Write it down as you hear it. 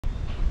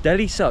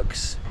Delhi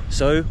sucks.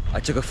 So I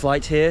took a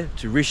flight here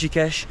to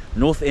Rishikesh,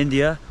 North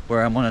India,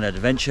 where I'm on an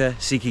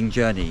adventure-seeking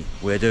journey.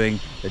 We're doing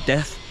the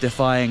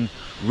death-defying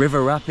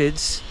river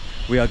rapids.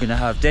 We are going to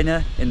have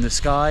dinner in the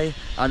sky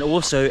and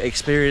also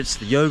experience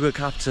the yoga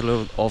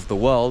capital of the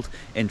world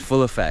in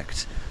full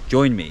effect.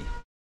 Join me.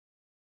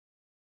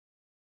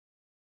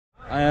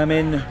 I am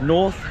in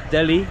North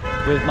Delhi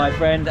with my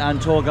friend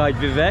and tour guide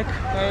Vivek.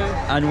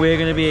 Hi. And we're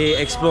going to be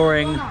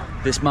exploring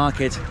this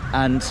market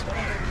and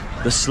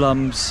the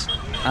slums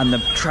and the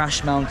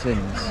trash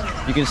mountains.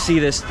 You can see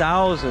there's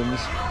thousands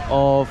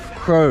of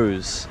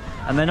crows,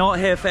 and they're not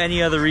here for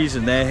any other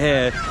reason. They're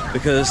here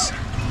because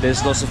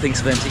there's lots of things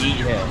for them to eat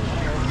here.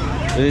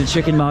 Within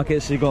chicken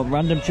markets, you've got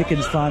random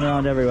chickens flying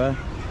around everywhere.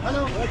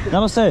 Hello.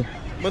 Namaste.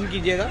 बंद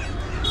कीजिएगा।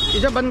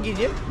 इसे बंद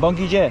कीजिए। Bon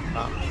कीजिए।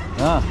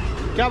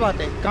 हाँ। क्या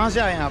बात है? कहाँ से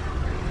आए हैं आप?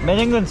 मैं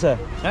England sir.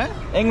 हैं?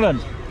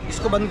 England.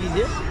 इसको बंद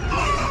कीजिए।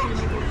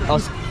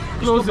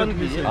 Close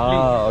it.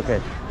 Ah,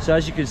 okay. So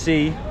as you can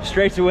see,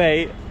 straight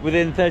away,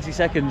 within 30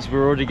 seconds,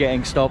 we're already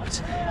getting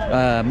stopped.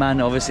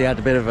 Man obviously had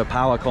a bit of a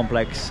power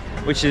complex,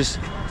 which is,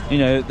 you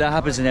know, that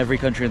happens in every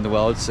country in the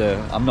world,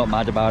 so I'm not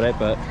mad about it,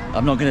 but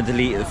I'm not going to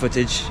delete the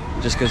footage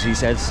just because he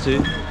says to.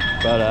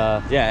 But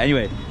yeah,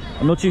 anyway,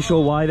 I'm not too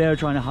sure why they're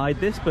trying to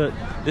hide this, but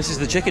this is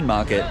the chicken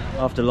market.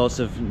 After lots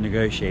of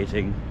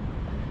negotiating,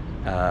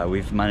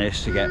 we've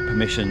managed to get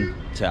permission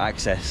to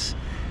access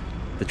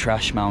the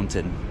trash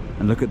mountain.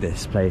 And look at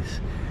this place.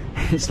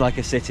 It's like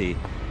a city.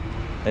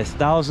 There's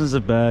thousands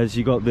of birds.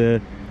 You got the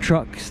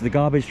trucks, the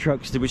garbage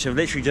trucks, which have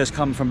literally just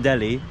come from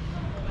Delhi,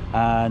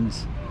 and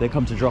they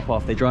come to drop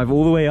off. They drive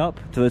all the way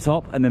up to the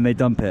top and then they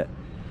dump it.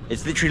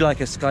 It's literally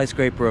like a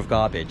skyscraper of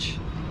garbage.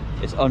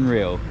 It's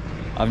unreal.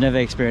 I've never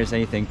experienced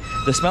anything.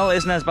 The smell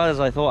isn't as bad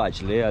as I thought,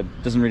 actually. It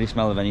doesn't really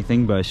smell of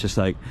anything, but it's just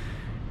like,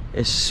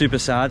 it's super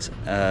sad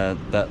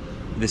that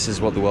this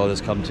is what the world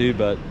has come to.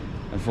 But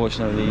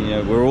unfortunately, you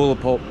know, we're all a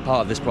part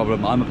of this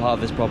problem. I'm a part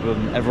of this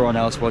problem. Everyone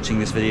else watching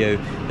this video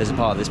is a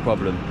part of this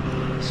problem.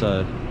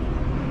 So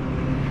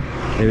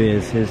here he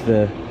is. Here's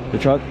the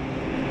truck.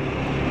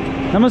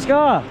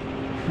 Namaskar.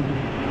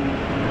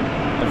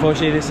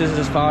 Unfortunately, this is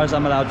as far as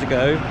I'm allowed to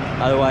go.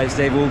 Otherwise,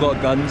 they've all got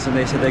guns and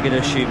they said they're going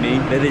to shoot me.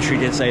 They literally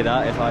did say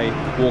that if I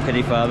walk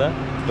any further.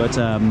 But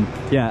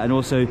yeah, and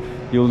also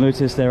you'll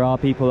notice there are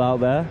people out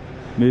there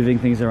moving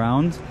things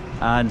around,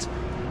 and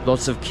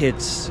lots of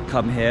kids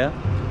come here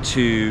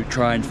to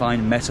try and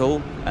find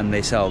metal and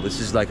they sell. This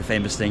is like a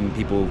famous thing.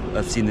 People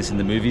have seen this in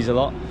the movies a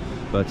lot,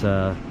 but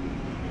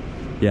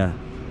yeah,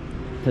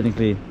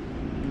 technically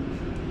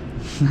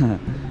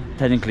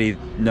technically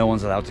no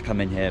one's allowed to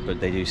come in here, but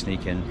they do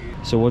sneak in.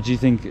 So what do you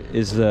think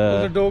is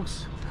the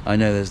dogs? I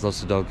know there's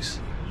lots of dogs.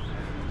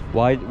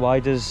 Why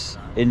does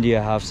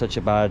India have such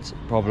a bad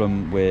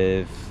problem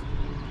with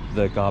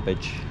the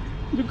garbage?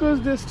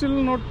 Because they're still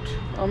not,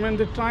 I mean,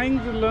 they're trying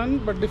to learn,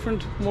 but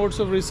different modes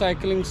of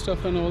recycling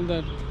stuff and all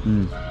that.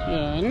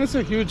 Yeah, and it's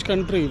a huge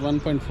country,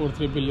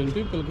 1.43 billion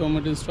people.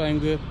 Government is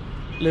trying their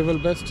level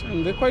best,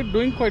 and they're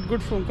doing quite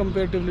good from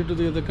comparatively to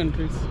the other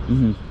countries.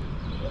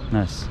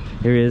 Nice.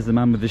 Here he is, the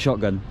man with the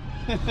shotgun.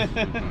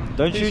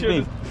 Don't shoot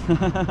me.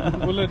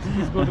 Bullet,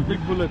 he's got a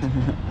big bullet.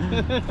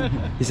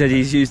 He said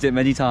he's used it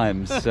many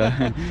times, so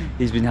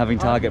he's been having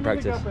target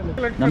practice.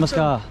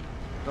 Namaskar.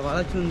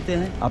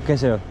 आप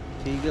कैसे हो?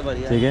 ठीक है,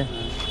 बढ़िया। ठीक है।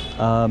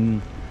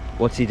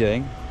 What's he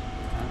doing?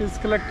 He's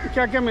collect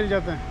क्या क्या मिल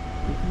जाता है?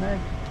 इसमें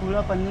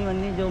पूरा पन्नी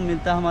वन्नी जो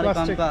मिलता है हमारे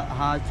काम का,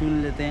 हाँ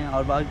चुन लेते हैं।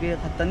 और बाकी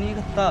खत्ता नहीं है,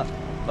 खत्ता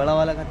बड़ा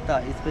वाला खत्ता,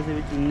 इस पे से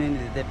भी चुनने नहीं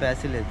देते,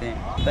 पैसे लेते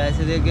हैं।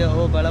 पैसे दे के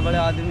वो बड़ा बड़े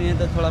आदमी है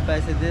तो थोड़ा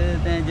पैसे दे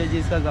देते हैं, जो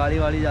जिसका गाड़ी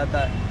वाड़ी जाता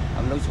है।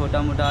 हम लोग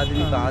छोटा मोटा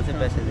आदमी कहाँ से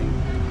पैसे देंगे?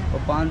 वो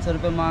 500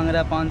 रुपये मांग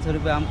रहा है, 500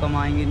 रुपये हम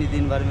कमाएंगे नहीं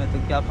दिन भर में, तो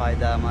क्या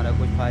फ़ायदा है हमारा?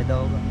 कुछ फ़ायदा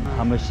होगा?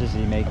 How much does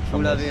he make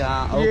from पूरा this? भी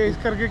हाँ। ये इस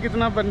करके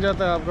कितना बन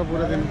जाता है आपका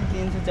पूरा दिन?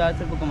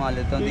 300-400 रुपये कमा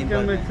लेता हूँ दिन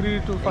भर में।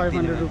 300 to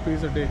 500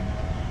 rupees a day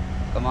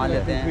कमा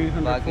लेते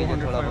हैं, बाकी जो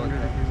थोड़ा बहुत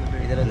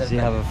इधर Does he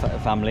उधर। have a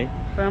family?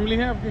 फैमिली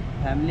है आपकी?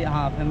 फैमिली,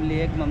 हाँ फैमिली,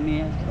 एक मम्मी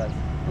है बस।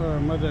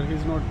 Mother,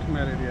 he's not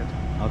married yet.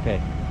 Okay,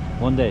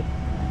 one day.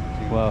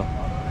 Wow.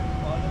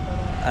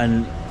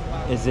 And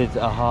is it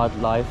a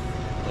hard life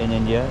in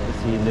India?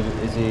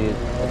 Is he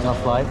a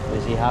tough life?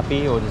 Is he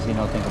happy or does he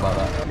not think about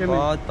that?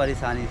 बहुत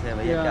परेशानी से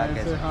भैया, क्या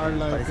कह सकते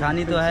हैं?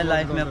 परेशानी तो है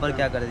लाइफ में, पर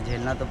क्या करें,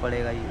 झेलना तो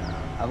पड़ेगा ही।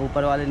 अब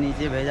ऊपर वाले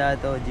नीचे भेजा है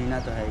तो जीना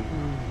तो है ही।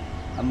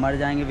 अब मर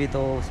जाएंगे भी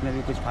तो उसमें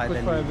भी कुछ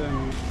फायदा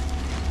नहीं।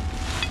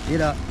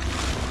 ये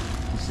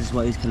This is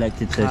what he's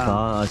collected so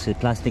far. So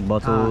plastic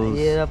bottles.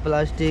 ये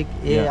प्लास्टिक,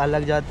 ये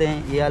अलग जाते हैं,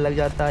 ये अलग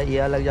जाता है, ये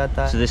अलग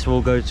जाता है। So this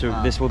will go to,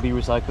 this will be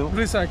recycled?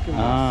 Recycled.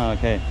 Ah,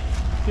 okay.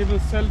 He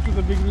will sell to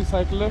the big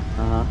recycler.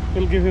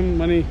 He'll give him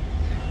money.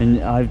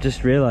 And I've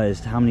just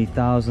realized how many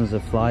thousands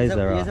of flies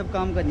there are. ये सब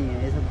काम करनी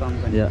है, ये सब काम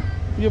करनी है।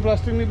 Yeah. ये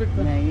प्लास्टिक नहीं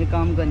बिकता? नहीं, ये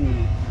काम करनी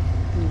है।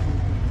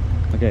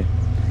 Okay.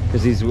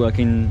 Because he's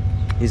working,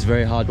 he's a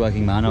very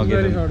hard-working man. I'll give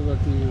him. Very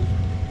hard-working man.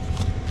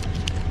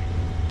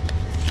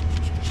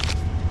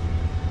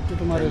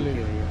 तुम्हारे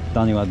लिए।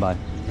 Dhanyawad, bye.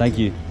 Thank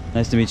you.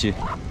 Nice to meet you.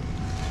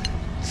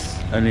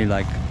 Only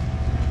like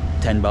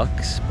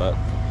 $10, but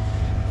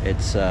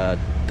it's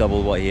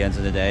double what he earns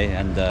in a day,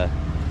 and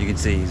you can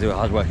see he's a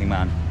hard-working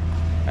man.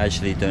 I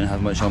actually don't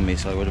have much on me,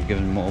 so I would have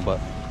given him more, but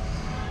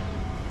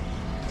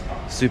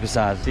super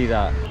sad. See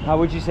that? How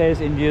would you say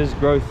is India's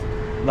growth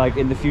like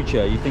in the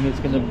future? You think it's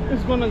gonna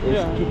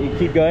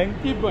keep going?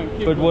 Keep going.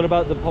 But what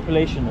about the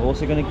population?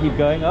 Also gonna keep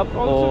going up?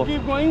 Also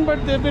keep going,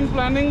 but they've been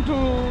planning to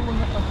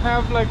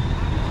have like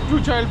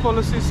 2-child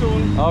policy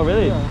soon. Oh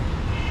really? Yeah.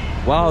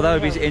 Wow, that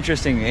would be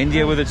interesting.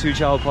 India with a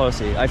 2-child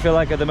policy. I feel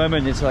like at the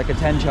moment it's like a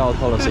 10-child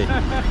policy.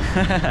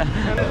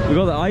 We've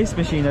got the ice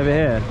machine over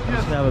here. I'm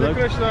just gonna have a look.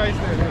 Crush the ice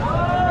there.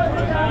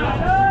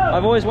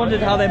 I've always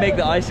wondered how they make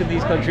the ice in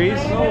these countries.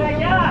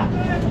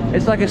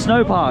 It's like a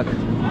snow park.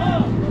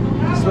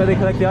 This is where they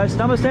collect the ice.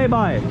 Namaste,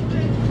 bhai.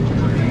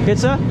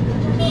 Kitsa?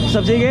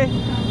 Sabzige?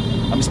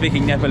 I'm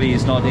speaking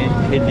Nepalese, not in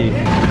Hindi.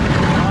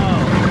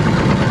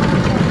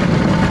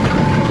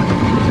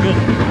 It's good.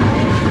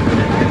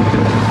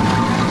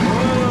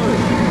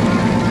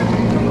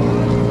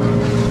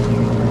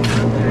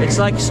 It's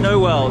like Snow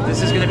World.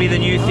 This is going to be the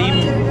new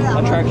theme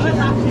attraction.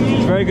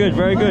 It's very good,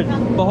 very good.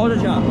 Bahut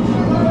acha.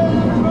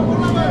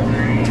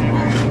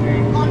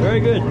 Very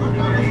good.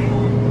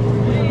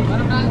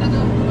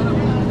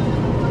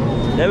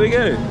 There we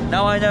go.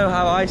 Now I know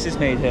how ice is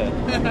made here.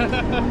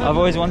 I've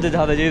always wondered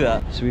how they do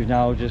that. So we've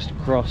now just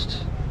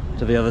crossed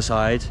to the other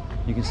side.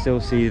 You can still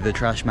see the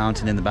trash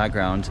mountain in the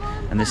background,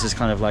 and this is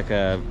kind of like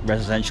a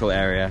residential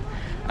area,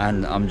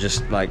 and I'm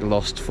just like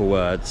lost for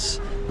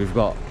words. We've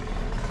got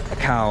a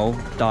cow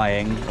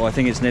dying, or I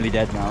think it's nearly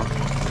dead now.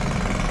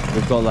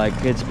 We've got like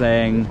kids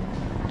playing,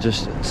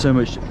 just so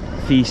much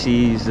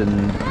feces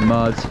and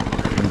mud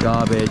and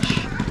garbage,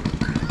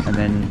 and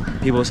then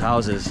people's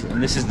houses,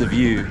 and this is the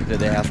view that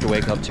they have to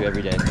wake up to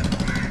every day.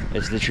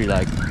 It's literally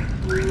like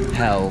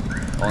hell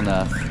on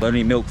earth.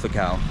 Only milk the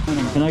cow.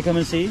 Can I come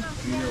and see?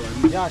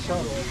 Yeah,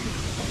 sure.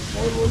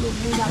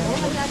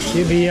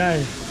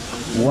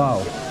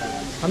 Wow.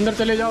 अंदर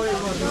चले जाओ एक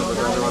बार.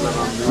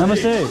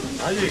 Namaste.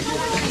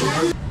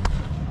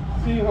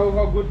 See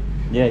how good.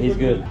 Yeah, he's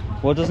good.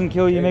 What doesn't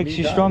kill you makes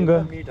you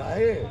stronger.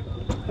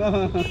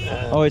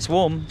 Oh, it's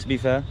warm, to be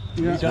fair.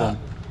 Yeah. It's warm.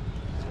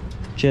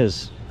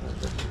 Cheers.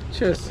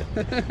 Cheers.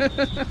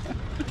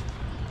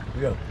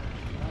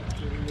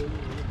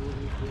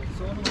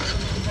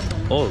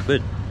 Oh,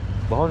 good.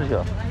 Bahut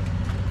acha.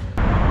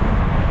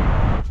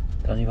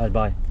 Dhanyavad,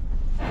 bye.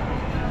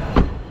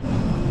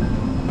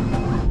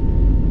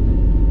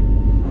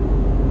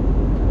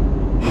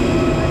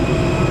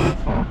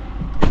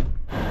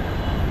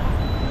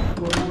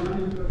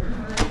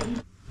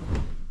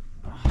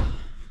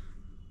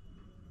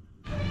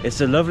 It's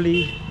a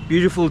lovely,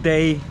 beautiful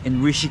day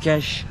in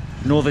Rishikesh,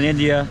 northern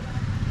India,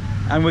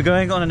 and we're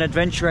going on an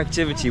adventure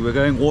activity. We're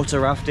going water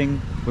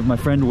rafting with my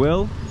friend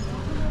Will.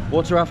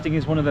 Water rafting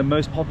is one of the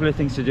most popular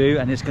things to do,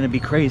 and it's going to be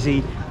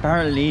crazy.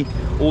 Apparently,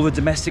 all the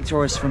domestic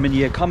tourists from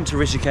India come to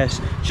Rishikesh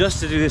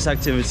just to do this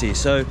activity,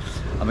 so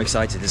I'm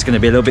excited. It's going to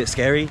be a little bit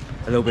scary,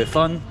 a little bit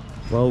fun.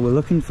 Well, we're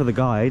looking for the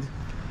guide,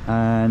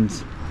 and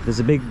there's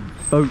a big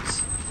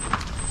boat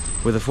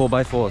with a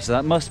 4x4, so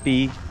that must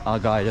be our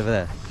guide over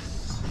there.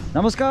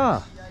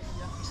 Namaskar.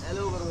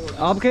 Hello,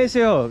 आप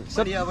कैसे हो?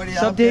 सब ठीक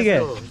है?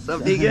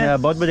 सब ठीक है? Yeah,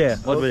 बहुत बढ़िया,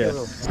 बहुत बढ़िया.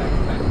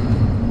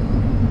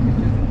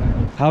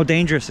 How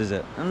dangerous is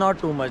it? Not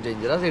too much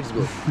dangerous, it's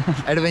good.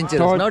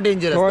 Adventurous, not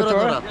dangerous.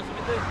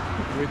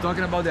 We're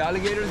talking about the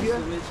alligators here?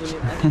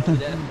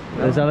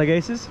 There's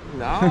alligators?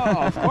 No,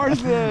 of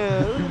course.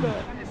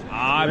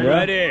 I'm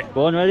ready.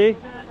 Born ready?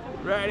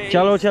 Ready.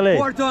 Chalo chale.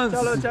 4 tons.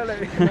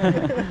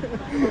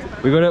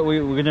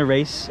 We're gonna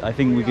race. I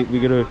think we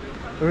gotta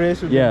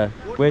Race. yeah.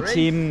 We're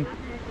team.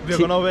 We're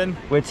gonna win.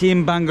 We're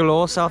team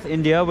Bangalore, South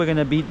India. We're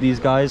gonna beat these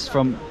guys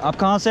from. Aap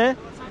kahan se?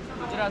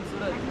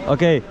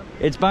 Okay,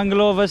 it's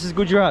Bangalore versus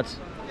Gujarat.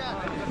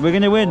 We're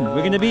gonna win.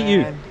 We're gonna beat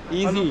you.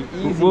 Easy.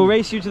 We'll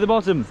race you to the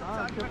bottom.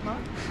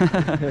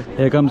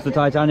 Here comes the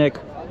Titanic.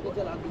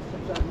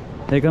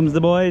 Here comes the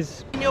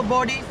boys. In your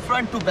body,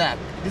 front to back.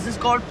 This is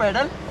called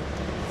pedal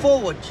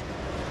forward.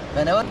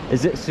 Whenever.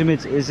 Is it,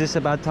 Sumit? Is this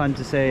a bad time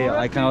to say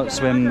I cannot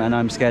swim and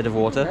I'm scared of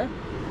water?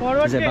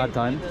 Is it a bad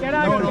time?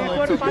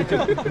 No, it's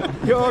okay.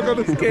 You're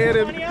gonna scare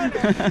him.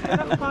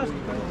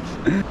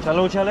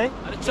 Chalo chale?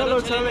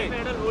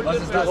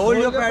 Hold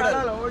your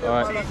pedal.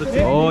 Alright.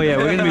 Oh yeah,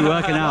 we're gonna be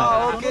working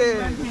out. Okay.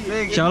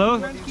 Chalo?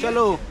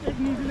 Chalo.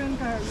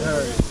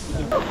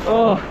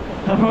 Oh,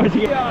 I'm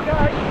already.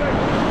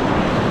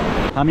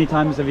 How many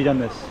times have you done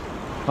this?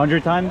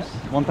 100 times?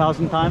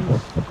 1,000 times?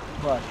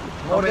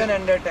 More than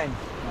 100 times.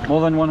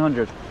 More than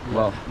 100?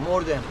 Wow.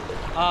 More than.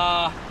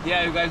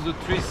 Yeah, you guys do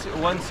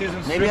one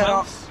season, Maybe 3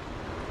 months.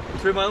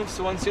 3 months,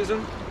 1 season,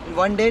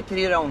 1 day,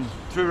 3 rounds.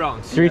 3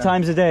 rounds. 3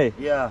 times a day?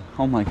 Yeah.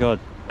 Oh my god.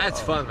 That's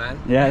fun, man.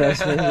 Yeah,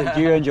 that's.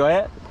 Do you enjoy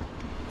it?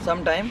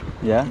 Sometime.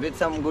 Yeah. With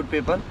some good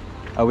people.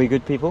 Are we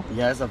good people?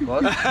 Yes, of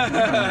course.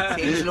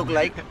 Seems look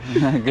like.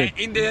 Good.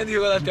 In the end, he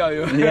will tell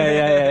you.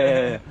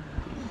 Yeah.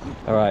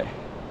 Alright.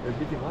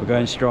 We're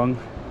going strong.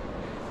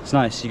 It's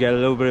nice. You get a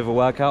little bit of a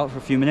workout for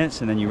a few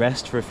minutes and then you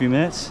rest for a few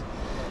minutes.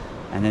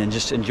 and then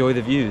just enjoy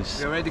the views.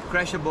 We already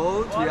crashed a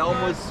boat. We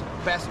almost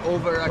passed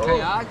over a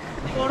kayak.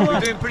 We're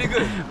doing pretty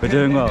good. We're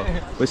doing well.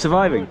 We're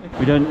surviving.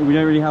 We don't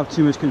really have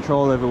too much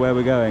control over where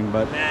we're going,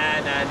 but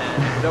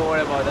Nah. Don't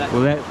worry about that.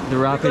 we'll let the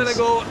We're rapids, gonna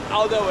go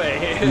all the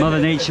way. Mother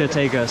Nature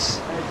take us.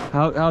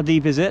 How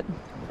deep is it?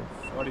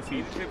 40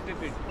 feet. 50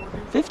 feet.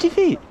 50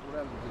 feet?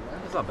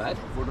 That's not bad.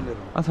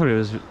 I thought it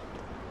was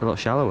a lot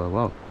shallower.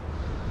 Wow.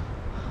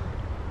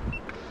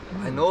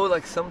 I know,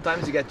 like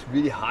sometimes you get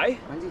really high.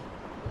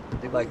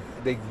 Like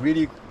they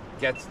really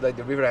get like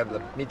the river have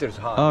like meters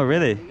high. Oh,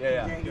 really?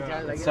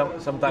 Yeah.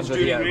 Sometimes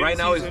right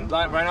now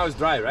it's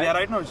dry, right? Yeah,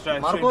 right now it's dry.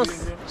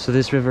 Marcos. So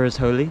this river is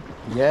holy?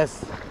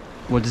 Yes.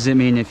 What does it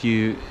mean if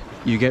you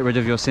get rid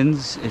of your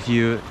sins, if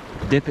you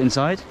dip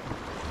inside?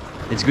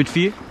 It's good for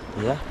you?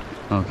 Yeah.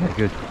 Okay,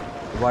 good.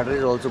 Water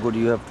is also good.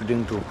 You have to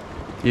drink too.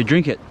 You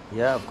drink it?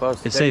 Yeah, of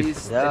course. It's There safe?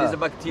 is a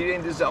bacteria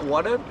in this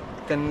water.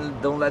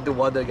 Don't let the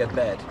water get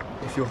bad.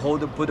 If you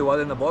put the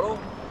water in a bottle,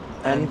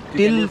 And you can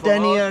till live for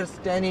 10 all- years,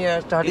 30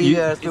 You-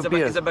 years, 50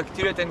 years. It's a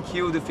bacteria that can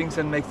kill the things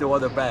and makes the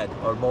water bad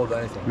or mold or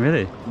anything.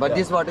 Really? But Yeah.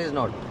 this water is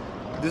not.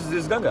 This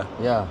is Ganga.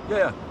 Yeah.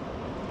 Yeah.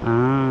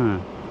 Ah.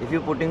 If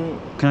you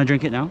putting, Can I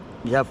drink it now?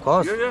 yeah, of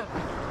course. Yeah.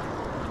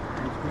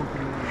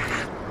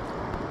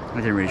 I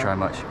didn't really try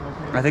much.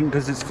 I think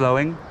because it's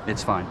flowing,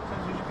 it's fine.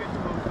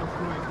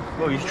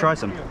 Well, you should try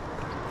some.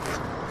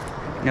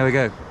 There we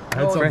go.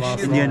 Fresh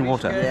Indian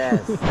water.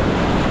 Yes.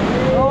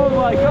 Oh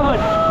my god!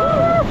 Oh!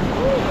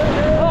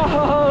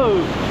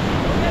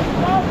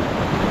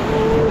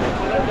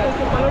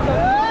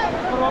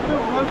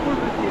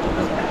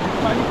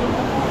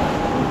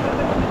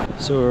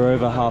 So we're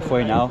over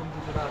halfway now.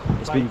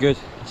 It's been good.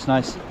 It's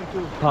nice.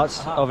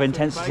 Parts of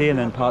intensity and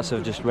then parts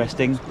of just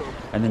resting,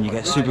 and then you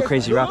get super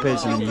crazy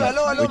rapids, and then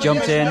we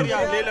jumped in.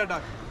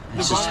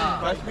 It's just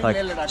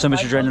like so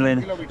much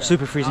adrenaline,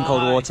 super freezing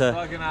cold water,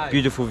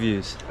 beautiful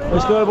views.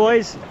 Let's go,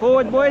 boys!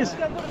 Forward, boys!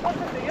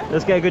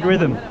 Let's get a good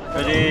rhythm.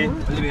 Ready?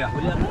 This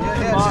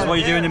is what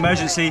you do in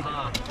emergency.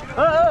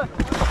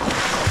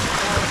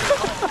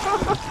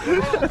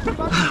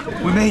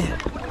 We made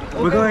it!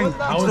 We're going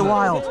into the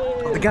wild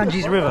of the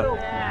Ganges River.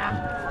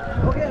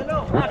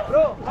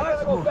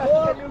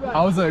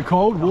 How was it?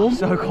 Cold? Warm?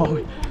 So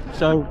cold.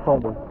 So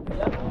cold.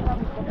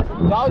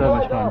 So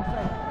much fun.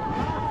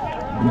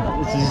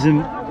 This is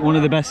one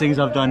of the best things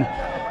I've done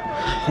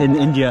in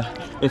India,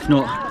 if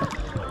not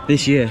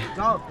this year.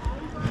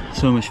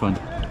 So much fun.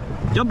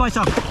 Jump by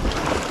some.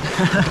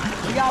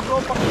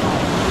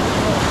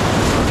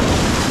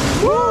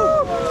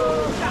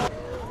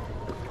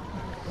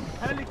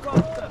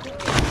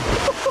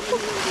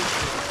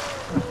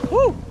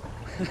 Woo!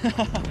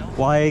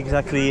 Why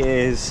exactly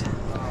is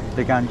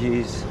the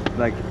Ganges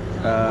like?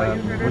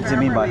 What does it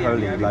mean by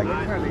holy? Like,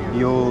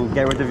 you'll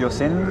get rid of your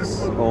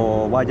sins,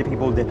 or why do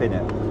people dip in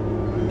it?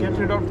 Get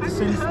rid of the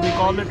sins. They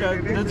call it.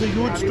 There's a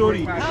huge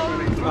story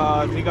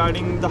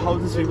regarding how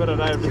this river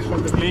arrived. It's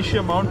from the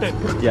glacier mountain.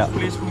 Yeah. It's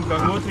placed from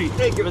Gangotri,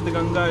 where the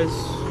Ganga is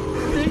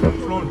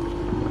flown.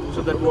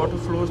 So that water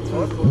flows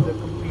through the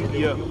complete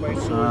year. So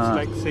it's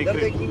like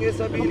sacred.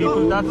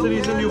 People, that's the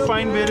reason you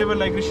find wherever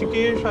like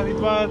Rishikesh,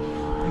 Haridwar,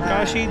 in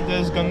Kashi,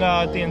 there's Ganga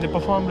Aarti and they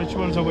perform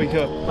rituals over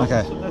here.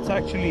 Okay. So that's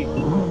actually the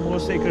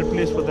most sacred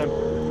place for them.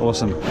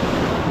 Awesome.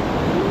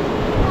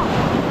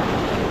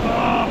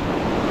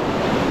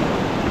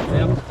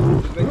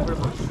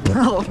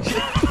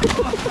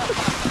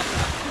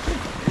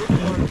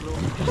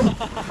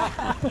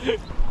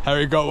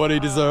 Harry got what he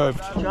deserved.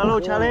 Hello,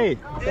 Charlie.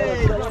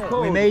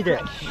 We made it.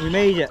 We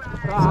made it.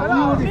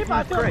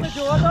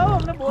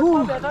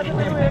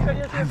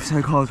 I'm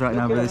so cold right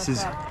now, but this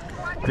has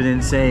been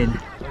insane.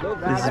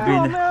 This has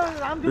been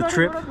the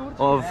trip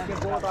of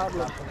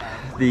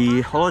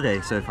the holiday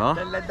so far.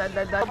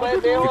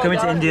 If you're coming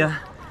to India,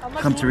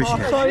 come to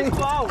Rishikesh. It's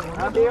all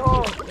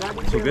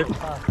good.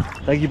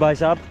 Thank you, Bhai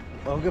Saab.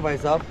 Okay, bhai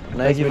saab. Thank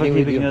Nice you for meeting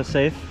with keeping you. us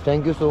safe.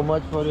 Thank you so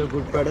much for your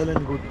good paddle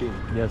and good team.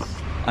 Yes.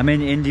 I'm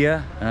in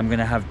India and I'm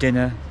gonna have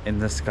dinner in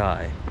the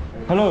sky.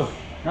 Hello,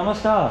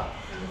 namaskar.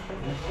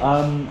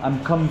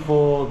 I'm come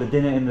for the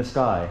dinner in the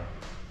sky.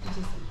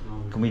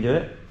 Can we do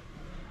it?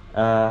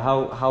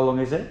 How long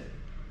is it?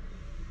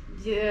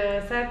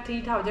 Sir,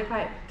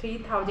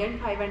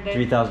 3,500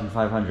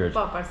 3,500.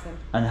 per person.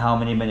 And how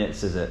many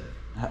minutes is it?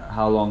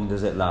 How long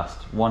does it last?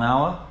 1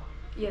 hour?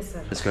 Yes,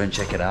 sir. Let's go and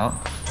check it out.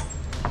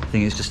 I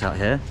think it's just out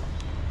here.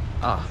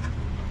 Ah.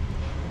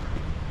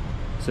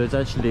 So it's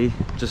actually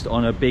just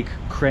on a big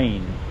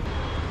crane.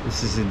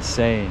 This is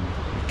insane.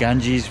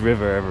 Ganges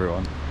River,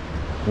 everyone.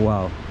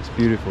 Wow, it's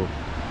beautiful.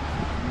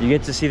 You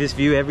get to see this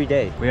view every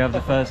day. We have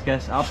the first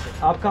guest. Aap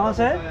kahan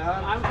se?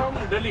 I'm from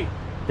Delhi.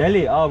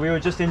 Delhi. Oh, we were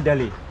just in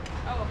Delhi.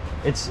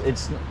 It's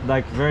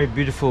like very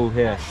beautiful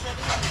here.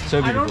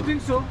 So beautiful. I don't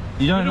think so.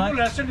 You don't Beautiful like?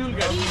 restaurant you'll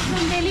get. He's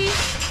from Delhi.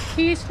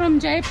 He is from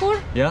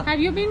Jaipur. Yeah. Have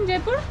you been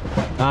Jaipur?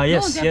 Yes, No,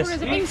 Jaipur yes.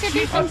 is a pink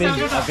city from I've been.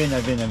 South. I've been.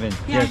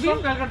 Yeah, Yes.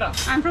 From Calcutta.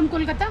 I'm from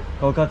Kolkata.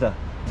 Kolkata.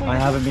 I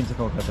haven't been to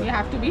Kolkata. You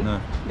have to be No.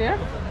 there.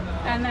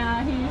 and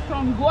he's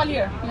from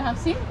Gwalior. You have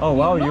seen? Oh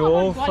wow, you you're know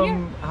all about Gwalior?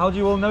 from. How do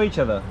you all know each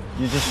other?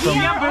 You're just from.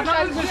 We are brothers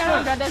and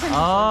sisters.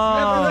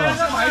 Ah.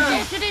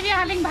 Yesterday we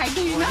are having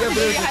Bhaidu, you know?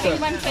 We are having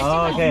one festival.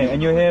 Oh, okay.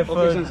 And you're here for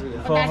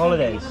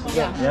holidays.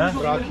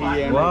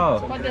 Yeah. Wow.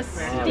 For the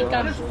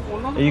stickers.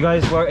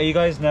 Are you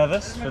guys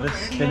nervous for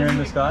this dinner in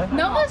the sky?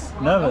 Nervous?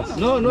 Nervous?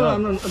 No,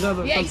 I'm not.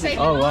 We are excited.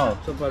 Oh wow.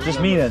 Just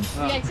me then.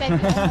 We are excited.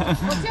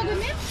 What's your good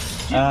name?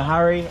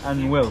 Harry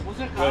and Will.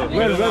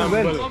 Well.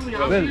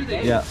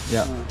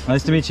 Yeah.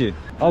 Nice to meet you.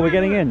 Oh, we're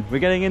getting in. We're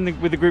getting in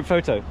with the group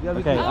photo.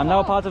 Okay, I'm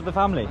now part of the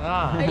family.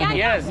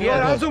 Yes.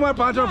 Also my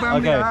part of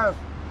family. Okay.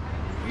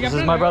 This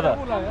is my brother,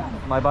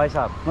 my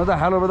bicep.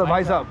 Hello, brother,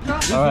 bicep.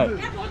 All right.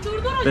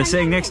 They're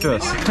sitting next to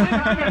us.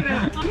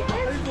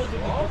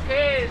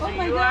 Okay, so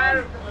you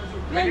are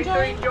ready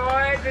to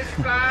enjoy this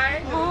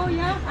flight? Oh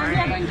yeah, and we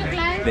are going to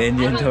fly. The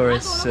Indian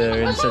tourists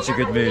are in such a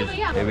good mood.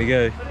 Here we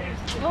go.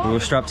 We're all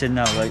strapped in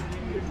now, like,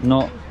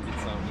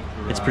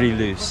 it's pretty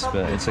loose,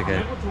 but it's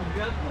okay.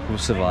 We'll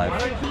survive.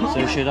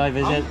 So should I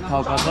visit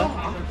Calcutta?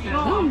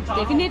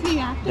 Definitely you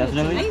have to.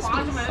 Definitely? It's a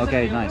nice place.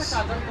 Okay, nice.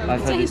 I've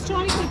It's a heard it.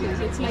 historical place.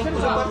 It's like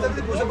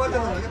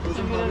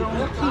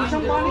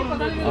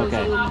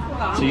Okay.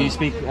 So you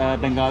speak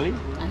Bengali?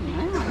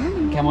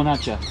 Kemon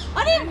acha?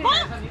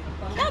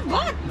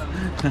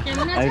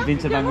 I've been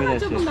to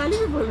Bangladesh.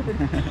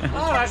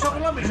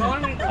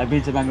 I've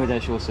been to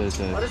Bangladesh also,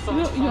 so.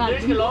 You are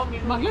in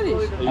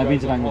Bangladesh? I've been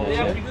to Bangladesh,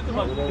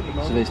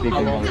 yeah. So they speak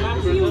Bengali.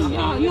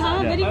 You have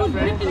a very good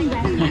grip in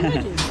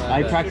languages.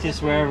 I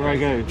practice wherever I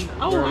go.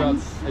 Oh,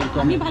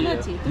 আমি ভালো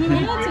আছি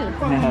তুমি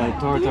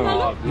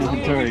ভালো আছো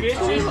Tori.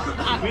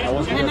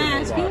 When I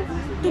ask you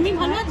তুমি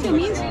ভালো আছো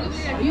means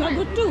you are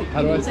good too.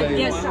 How do I say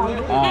yes?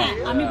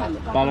 আমি ভালো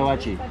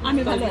Balawachi.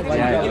 আমি ভালো আছি.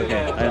 Yeah,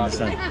 okay, I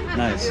understand.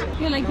 Nice.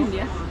 You like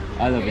India?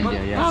 I love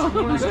India, yes.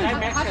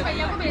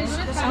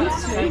 Sounds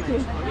very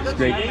good. It's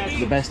great.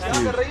 The best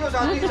food.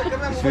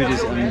 The food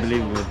is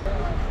unbelievable.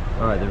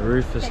 Alright, the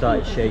roof has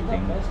started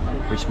shaking,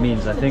 which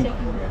means I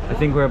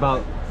think we're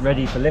about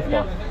ready for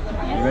liftoff.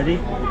 You ready?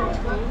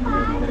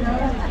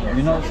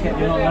 You're not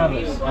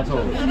nervous at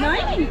all.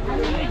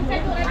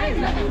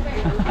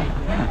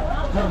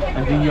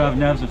 I think you have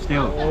nerves of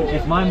steel.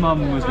 If my mum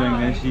was doing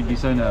this, she'd be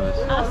so nervous.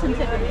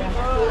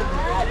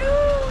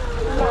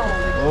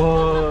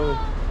 Oh.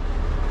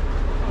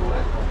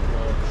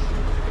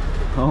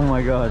 Oh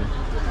my god.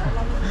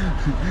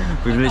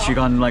 We've literally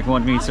gone like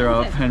 1 meter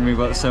up and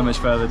we've got so much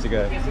further to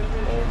go.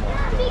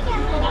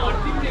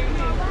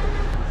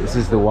 This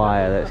is the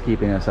wire that's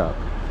keeping us up.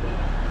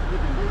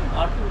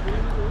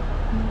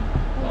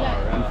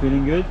 You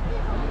feeling good?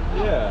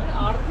 Yeah.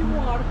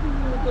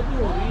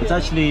 It's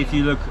actually, if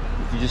you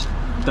just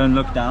don't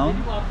look down,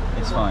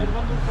 it's fine.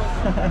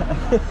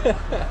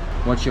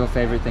 What's your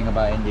favorite thing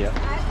about India?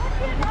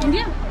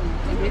 India?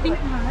 Everything.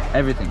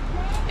 Everything.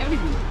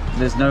 Everything.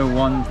 There's no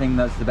one thing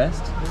that's the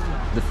best?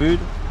 The food?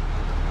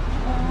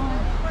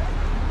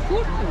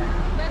 Food.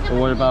 Or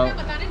what about,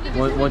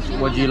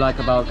 what do you like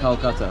about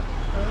Calcutta?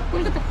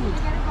 Kolkata food.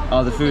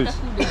 Oh, the food. Kolkata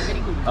food is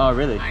very good. Oh,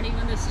 really? And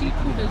even the street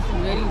food is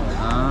very good.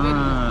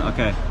 Ah,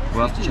 okay.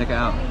 We'll have to check it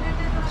out.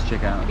 Let's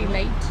check it out. Very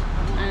light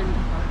and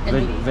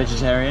healthy.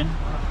 Vegetarian?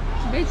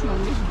 Veg,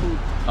 non-veg,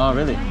 both. Oh,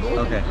 really?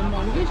 Okay. And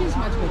non-veg is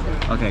much better.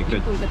 Okay,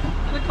 good. In Kolkata.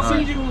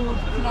 Alright. Seafood,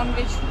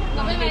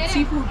 non-veg,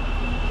 seafood.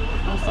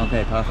 Awesome.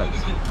 Okay, perfect.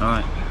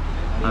 Alright.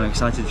 I'm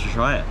excited to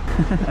try it.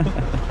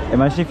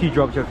 Imagine if you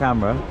dropped your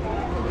camera.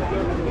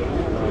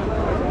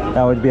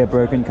 That would be a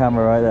broken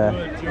camera right there.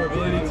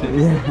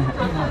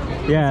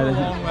 Yeah,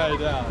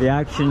 the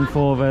Action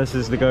 4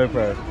 versus the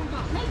GoPro.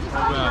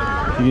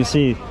 You can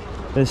see,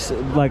 there's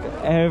like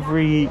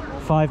every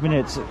 5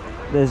 minutes,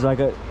 there's like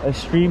a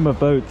stream of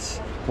boats.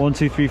 1,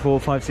 2, 3, 4,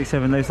 5, 6,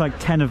 7. There's like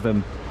 10 of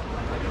them.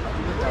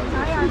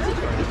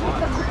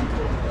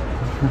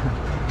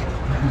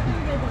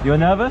 You're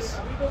nervous?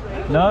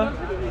 No?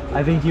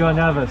 I think you are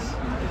nervous.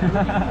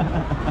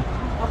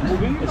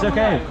 It's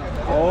okay.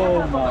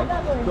 Oh my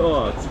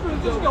god.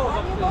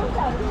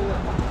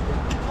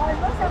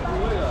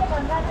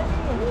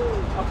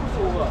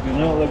 You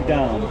not look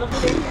down.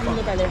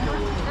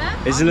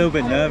 It's a little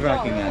bit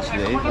nerve-wracking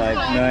actually, like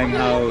knowing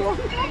how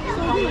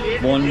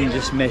one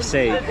just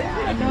mistake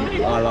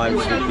and our lives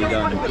would be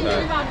done.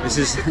 But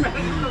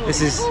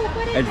this is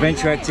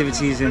adventure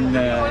activities in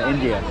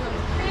India.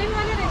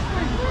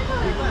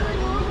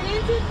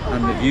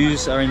 And the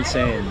views are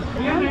insane.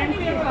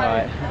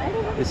 Alright,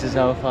 this is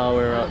how far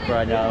we're up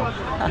right now.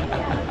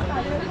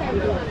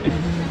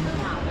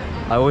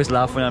 I always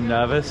laugh when I'm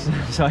nervous,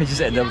 so I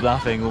just end up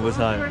laughing all the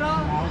time.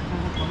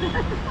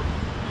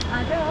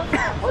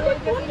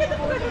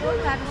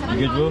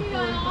 You good, bro?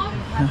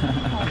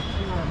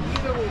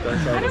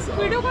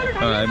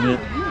 Alright,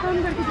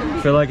 I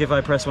feel like if I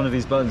press one of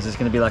these buttons, it's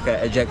going to be like an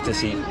ejector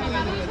seat.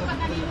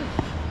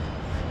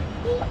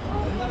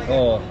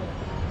 Oh.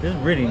 This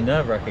is really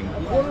nerve-wracking.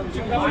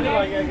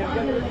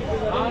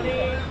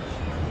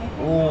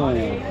 Ooh.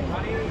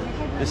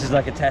 This is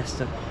like a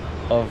test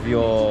of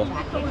your...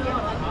 What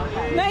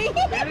are you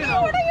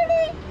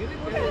doing?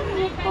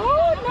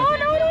 Oh,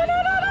 no.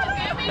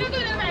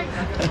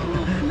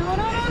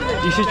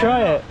 You should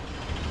try it.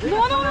 No.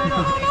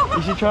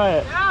 You should try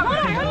it. No, I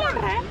will not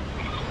try.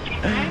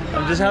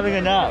 I'm just having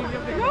a nap.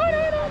 No.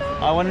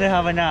 I wanted to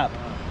have a nap.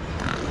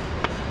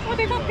 Oh,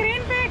 देखो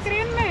crane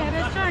में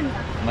restaurant.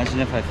 Imagine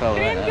if I fell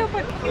Crane right के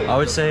there. ऊपर. I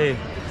would say,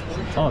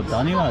 oh,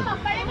 Dhanyawad.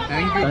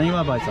 Thank you.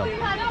 Dhanyawad bhai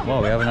sahab.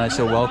 Wow, we have a nice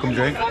little welcome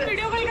drink.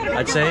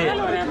 I'd say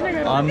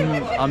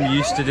I'm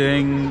used to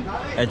doing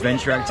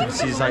adventure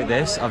activities like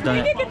this. I've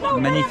done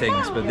many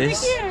things, but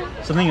this,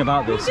 something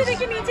about this is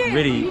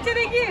really,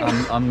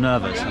 I'm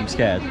nervous, I'm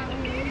scared.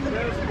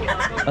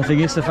 I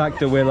think it's the fact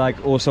that we're like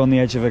also on the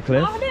edge of a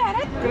cliff.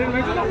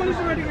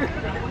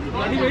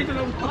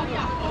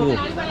 Cool.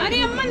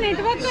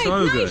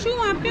 So good.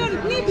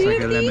 It's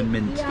like a lemon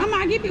mint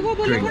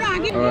drink.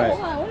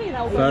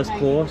 Alright, first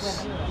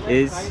course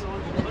is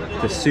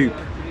the soup.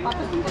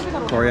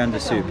 Coriander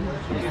soup.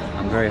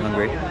 I'm very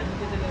hungry.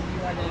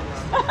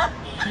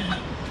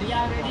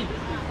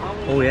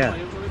 Oh yeah.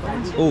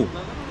 Oh,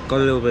 got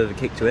a little bit of a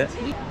kick to it.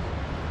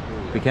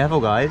 Be careful,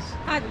 guys.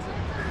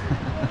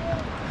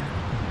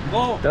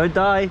 Don't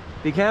die.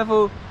 Be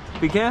careful.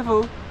 Be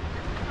careful.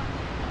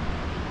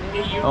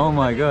 Oh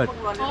my god.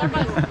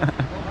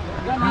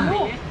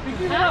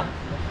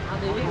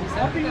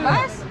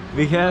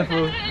 Be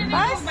careful.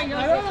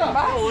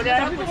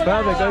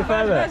 Further, go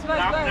further.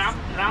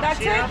 That's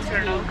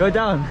it. Go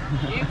down.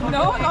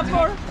 No, not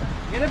more.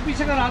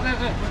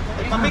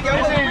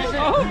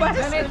 Oh, बस.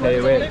 Hey,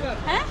 wait.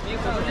 हैं?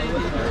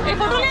 एक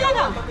photo ले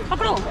लेना.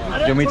 पकड़ो. Do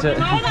you want me to?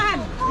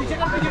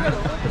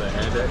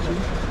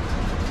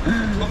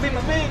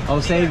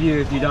 I'll save you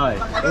if you die.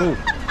 Oh.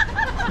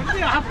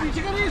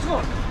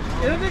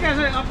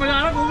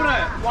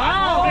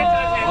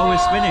 Oh, we're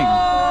spinning.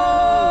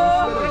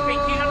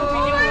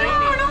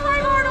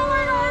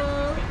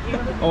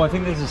 Oh, I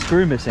think there's a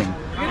screw missing.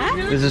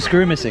 There's a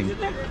screw missing.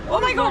 Oh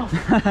my god.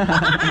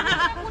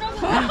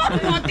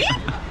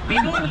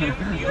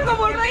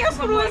 Your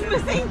screw is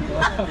missing.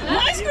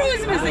 My screw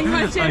is missing.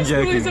 My chair I'm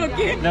screw is joking.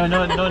 okay. No,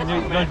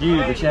 not you,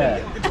 the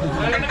chair.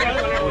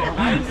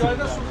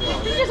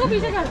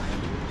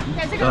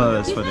 Oh,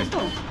 that's funny.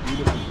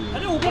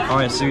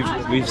 Alright, so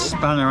we've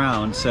spun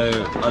around so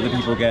other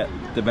people get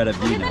the better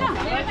view now.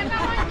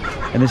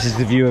 And this is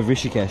the view of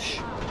Rishikesh.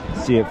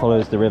 See, it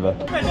follows the river.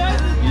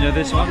 You know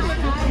this one?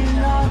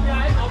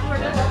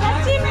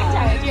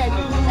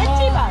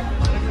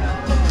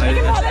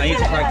 I need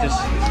to practice.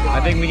 I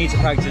think we need to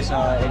practice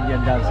our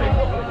Indian dancing.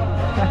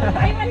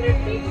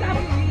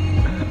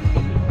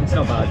 It's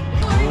not bad.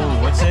 Oh,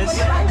 what's this?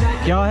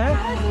 Kya hai?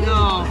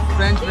 No,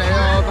 French fry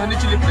or honey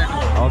chili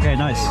potato. Okay,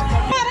 nice.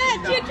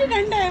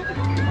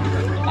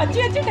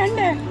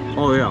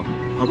 Oh yeah.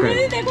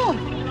 Okay.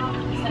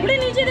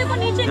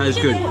 That is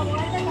good.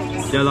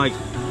 They're like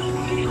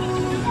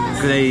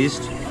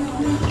glazed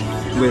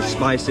with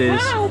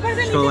spices.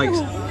 It's got like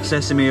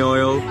sesame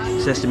oil,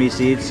 sesame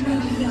seeds.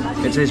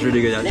 It tastes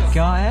really good.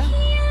 Kya hai?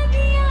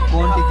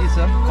 Kontiki,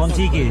 sir.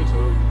 Kontiki.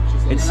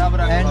 It's And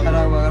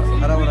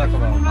harawara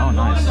kebab. oh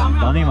nice.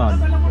 Dhanyawad.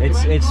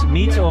 It's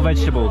meat or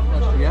vegetable?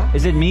 Yeah.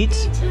 Is it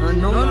meat?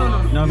 No.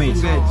 No meat.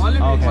 Veg.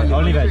 Okay,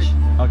 only veg.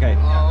 Okay.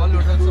 All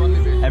hotels only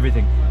veg.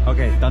 Everything.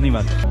 Okay,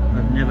 Dhanyawad.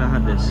 I've never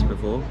had this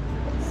before.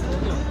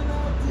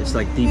 It's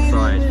like deep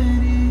fried.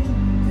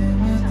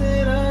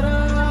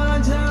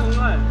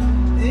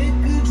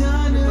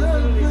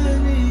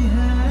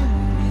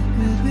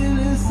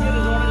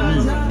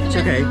 It's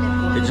okay.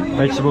 It's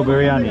vegetable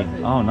biryani.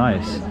 Oh,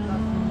 nice.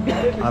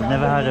 I've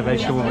never had a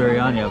vegetable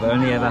biryani. I've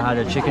only ever had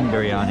a chicken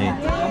biryani.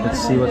 Let's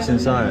see what's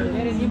inside.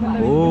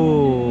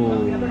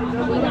 Oh,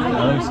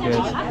 that looks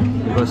good.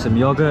 We've got some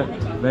yogurt,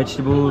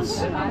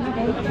 vegetables.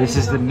 This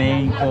is the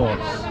main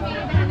course.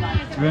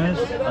 To be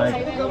honest,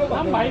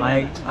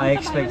 I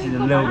expected a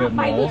little bit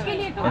more,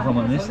 if I'm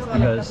honest,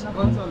 because I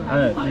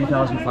don't know,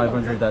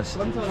 3,500, that's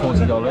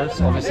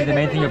 $40. Obviously, the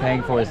main thing you're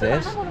paying for is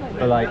this,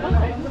 but like,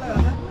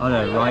 I don't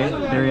know, right?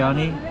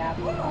 Biryani?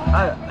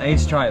 I need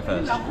to try it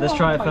first. Let's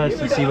try it first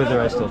and see what the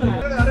rest will think.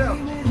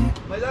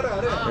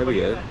 There we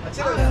go.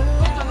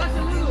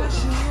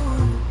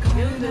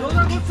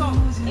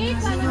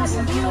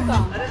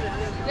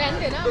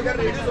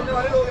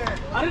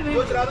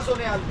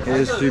 It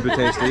is super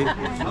tasty,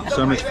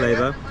 so much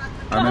flavour.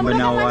 I remember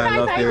now why I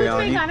love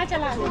biryani.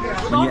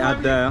 When you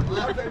add the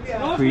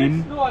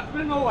cream,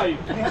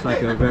 it's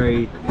like a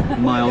very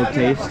mild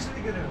taste.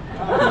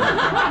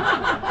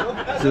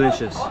 It's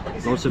delicious.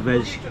 Lots of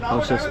veg,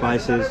 lots of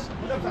spices,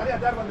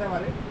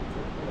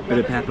 bit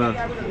of pepper.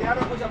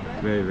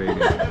 Very, very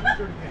good.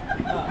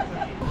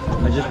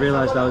 I just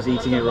realised I was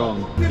eating it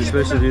wrong. You're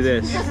supposed to do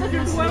this.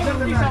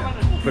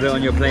 Put it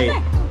on your plate.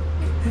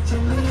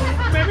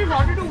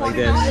 Like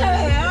this.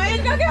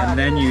 And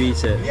then you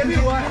eat it.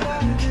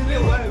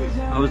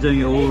 I was doing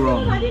it all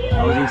wrong.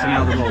 I was eating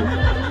out the bowl.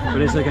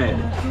 But it's okay.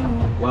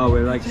 Wow,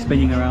 we're like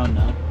spinning around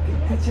now.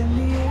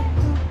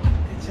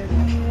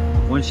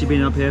 Once you've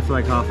been up here for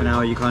like half an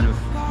hour, you kind of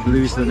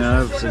lose the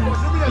nerves and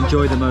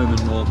enjoy the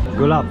moment more.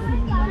 Gulab.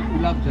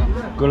 Gulab jam.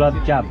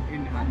 Gulab jam.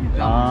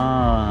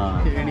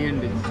 Ah. Indian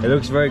dish. It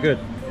looks very good.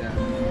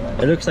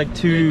 It looks like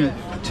two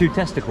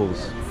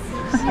testicles.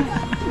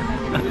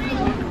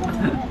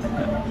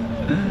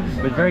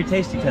 But very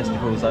tasty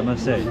testicles, I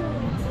must say.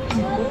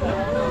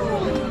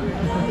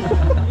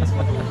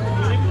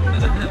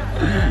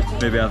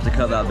 Maybe I have to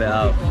cut that bit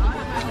out.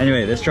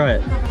 Anyway, let's try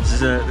it.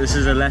 This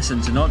is a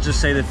lesson to not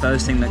just say the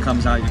first thing that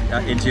comes out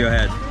into your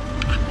head.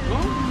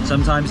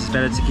 Sometimes it's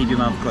better to keep your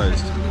mouth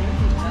closed.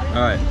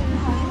 All right.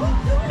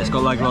 It's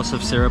got like lots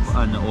of syrup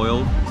and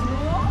oil.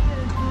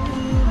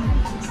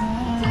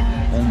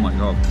 Oh my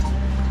god.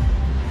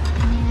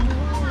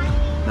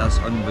 That's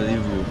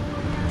unbelievable.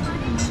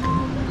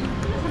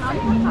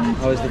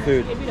 How is the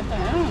food?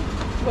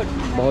 Good.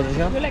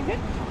 You like it?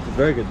 It's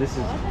very good. This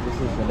is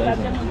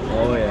amazing.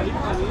 Oh yeah.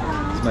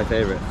 It's my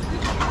favorite.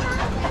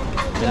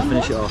 I'm gonna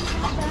finish it off.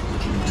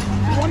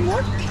 One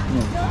more?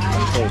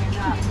 Okay.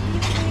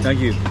 Thank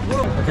you.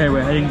 Okay,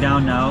 we're heading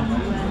down now.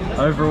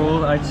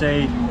 Overall, I'd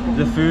say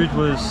the food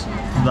was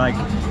like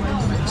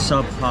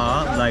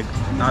subpar, like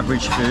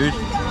average food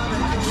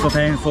for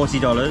paying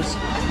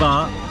 $40,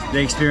 but the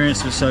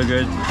experience was so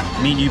good.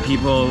 Meet new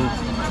people,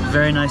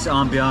 very nice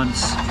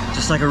ambiance,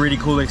 just like a really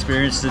cool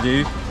experience to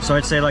do. So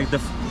I'd say like the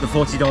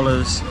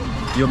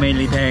 $40, you're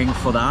mainly paying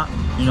for that.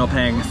 You're not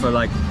paying for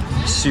like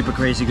super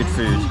crazy good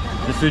food.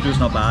 The food was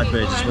not bad,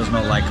 but it just was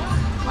not like,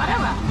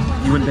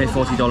 you wouldn't pay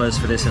 $40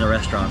 for this in a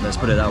restaurant, let's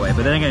put it that way.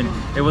 But then again,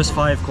 it was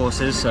 5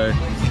 courses, so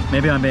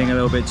maybe I'm being a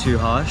little bit too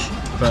harsh,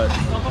 but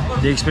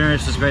the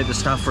experience was great, the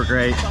staff were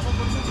great,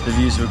 the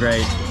views were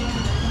great.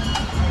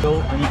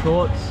 Any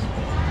thoughts?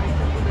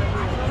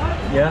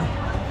 Yeah?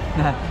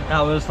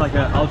 That was like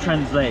I'll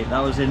translate, that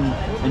was in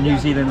a New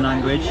Zealand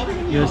language.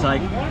 He was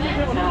like,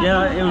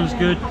 yeah, it was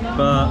good,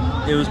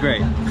 but it was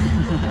great.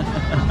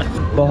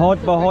 Bahut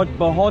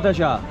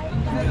acha.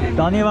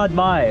 Dhanyavad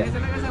bhai.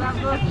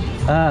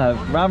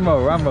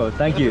 Ramro,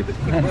 thank you.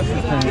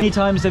 How many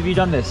times have you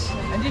done this?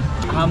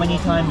 How many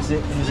times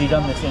has he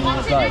done this in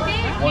his life?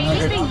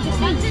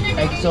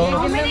 100? So?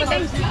 How many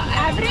times?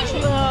 Average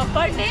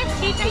per day,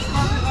 3 times?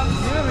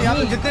 यहाँ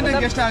पे जितने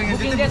guest आ गए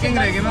जितने booking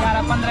रहेगी ना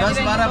 10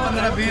 12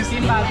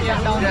 15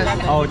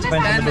 20 Oh, it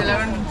depends on the 10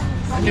 11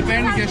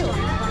 depend guest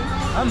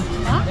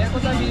मेरे को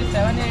तो अभी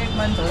 7-8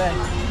 months हो रहा है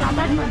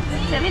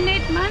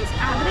 7-8 months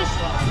average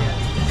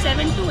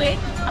 7 to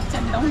 8 ups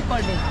and down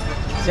per day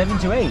 7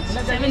 to 8?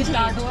 7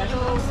 start हुआ तो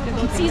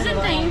season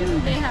time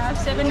they have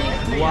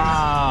 7-8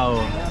 Wow!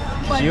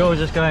 So you're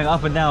just going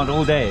up and down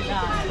all day?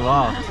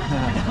 Wow!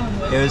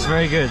 It was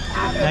very good.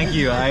 Thank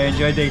you, I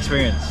enjoyed the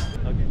experience.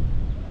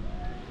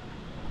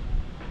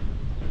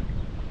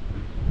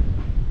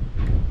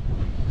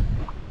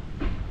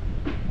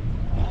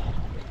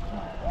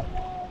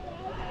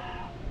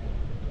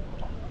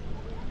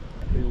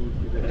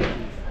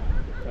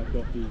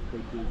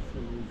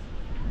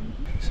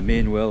 So me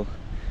and Will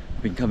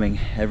have been coming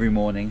every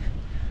morning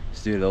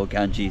to do a little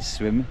Ganges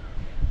swim.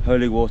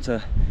 Holy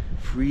water,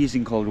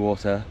 freezing cold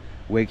water,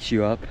 wakes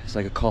you up. It's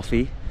like a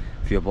coffee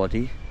for your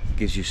body,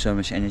 gives you so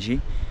much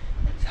energy.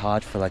 It's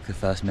hard for like the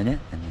first minute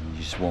and then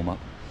you just warm up.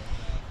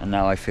 And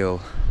now I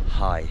feel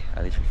high,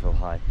 I literally feel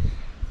high.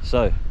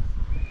 So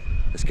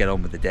let's get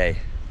on with the day.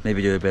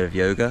 Maybe do a bit of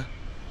yoga,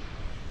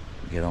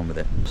 get on with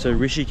it. So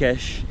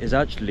Rishikesh is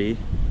actually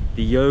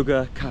the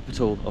yoga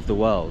capital of the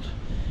world.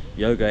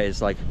 Yoga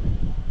is like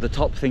the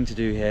top thing to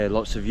do here.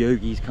 Lots of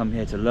yogis come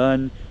here to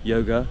learn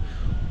yoga,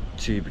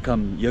 to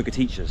become yoga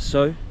teachers.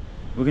 So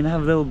we're gonna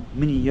have a little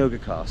mini yoga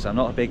class. I'm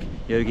not a big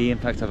yogi, in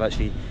fact I've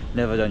actually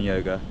never done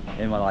yoga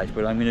in my life,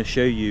 but I'm gonna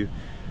show you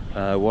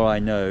what I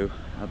know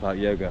about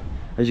yoga.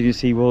 As you can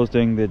see, Will's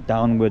doing the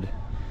downward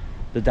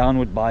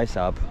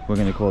bicep, we're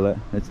gonna call it.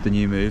 It's the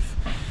new move.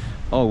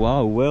 Oh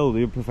wow, Will,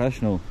 you're a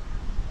professional.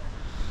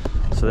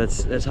 So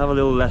let's have a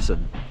little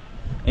lesson.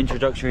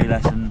 Introductory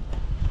lesson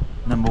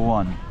number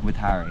 1 with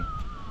Harry.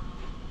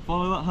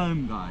 Follow at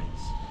home, guys.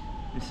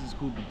 This is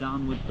called the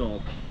downward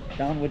dog,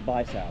 downward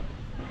bicep.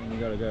 And you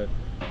gotta go,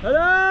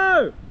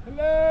 hello!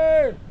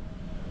 Hello!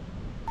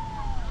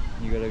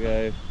 You gotta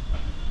go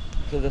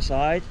to the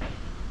side.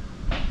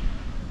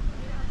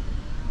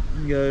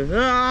 And go,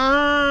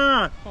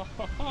 ah!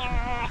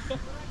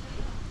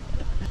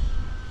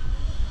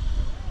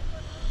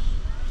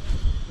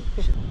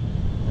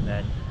 And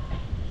then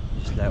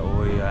just let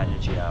all your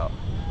energy out.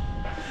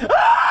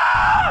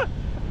 Ah!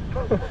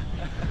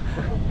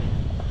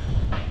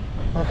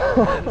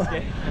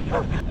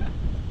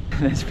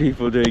 There's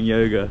people doing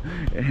yoga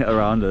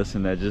around us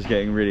and they're just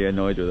getting really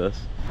annoyed with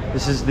us.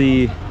 This is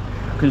the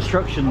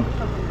construction.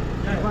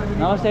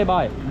 Namaste,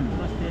 bye.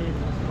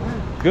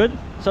 Good?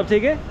 Sab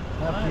theek hai?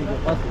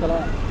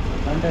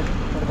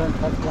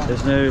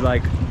 There's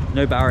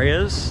no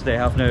barriers. They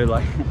have no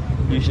like,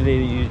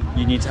 usually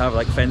you need to have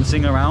like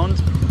fencing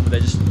around. They're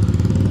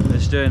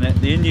just doing it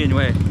the Indian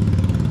way.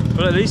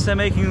 But at least they're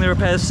making the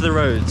repairs to the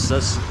roads.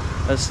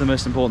 That's the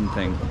most important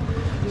thing.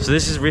 So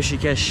this is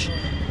Rishikesh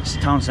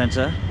town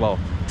centre, well,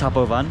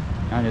 Tapovan,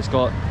 and it's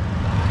got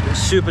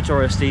super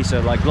touristy,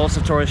 so like lots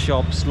of tourist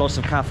shops, lots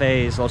of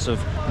cafes, lots of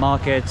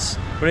markets,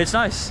 but it's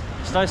nice.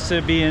 It's nice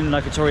to be in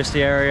like a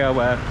touristy area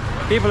where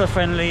people are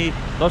friendly.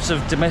 Lots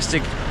of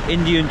domestic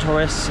Indian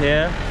tourists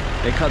here.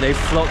 They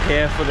flock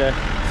here for the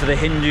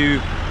Hindu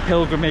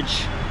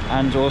pilgrimage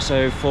and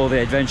also for the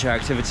adventure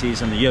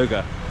activities and the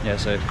yoga. Yeah,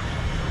 so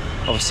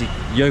obviously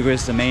yoga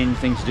is the main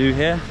thing to do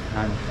here,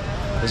 and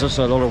there's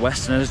also a lot of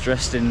Westerners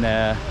dressed in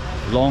their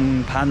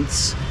long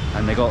pants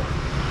and they got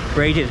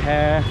braided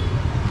hair.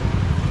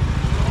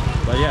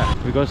 But yeah,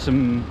 we got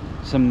some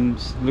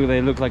look,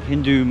 they look like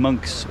Hindu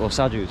monks or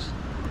sadhus.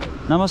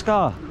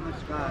 Namaskar.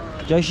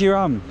 Jai Shri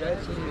Ram.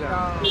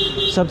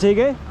 Sab theek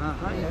hai?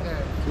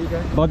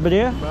 Bahut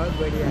badhiya?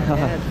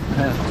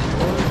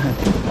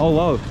 Oh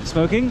wow,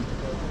 smoking?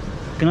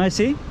 Can I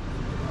see?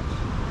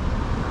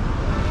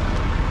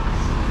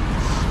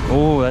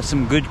 Oh, that's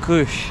some good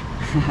kush.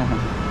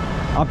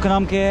 Aapka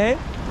naam kya hai?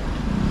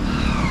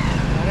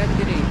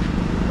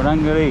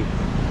 Rangiri.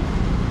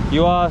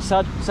 You are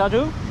sadhu?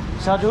 Sadhu?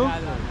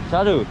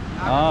 Sadhu.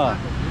 Ah.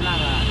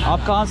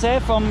 Aap kahan se?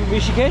 From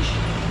Rishikesh?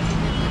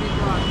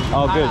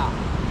 Oh, good.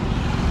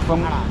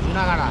 From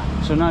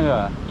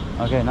Sunagara.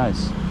 Okay,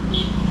 nice.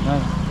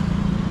 Nice.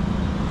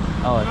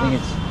 Oh, I think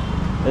it's.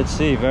 Let's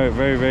see.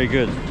 Very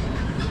good.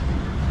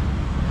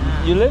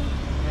 You live?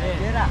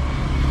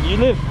 You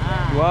live?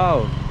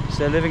 Wow. So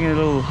they're living in a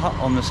little hut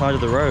on the side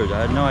of the road.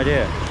 I had no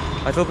idea.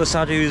 I thought the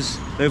sadhus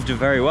lived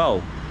very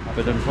well,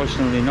 but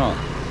unfortunately not.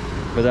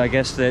 But I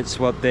guess that's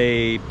what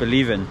they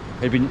believe in.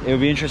 It would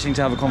be interesting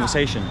to have a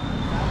conversation.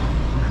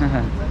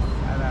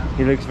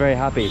 He looks very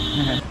happy.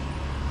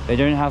 They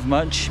don't have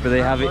much, but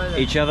they have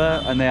each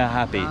other and they are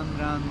happy.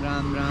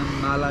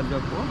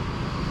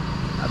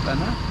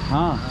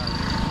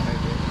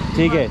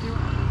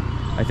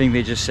 I think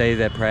they just say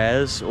their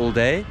prayers all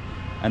day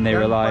and they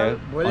rely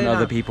on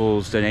other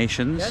people's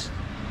donations.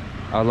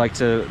 I would like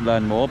to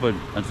learn more, but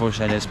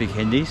unfortunately I don't speak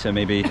Hindi, so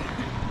maybe...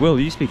 Will,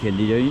 you speak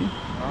Hindi, don't you?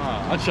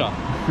 Ah, acha.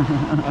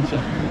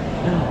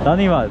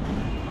 Dhanyavad.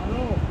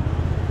 Hello.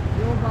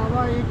 Yo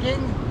Baba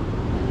eating?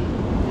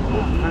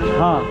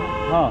 Ha.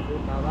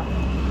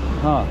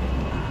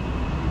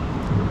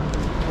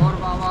 Or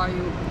Baba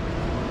you?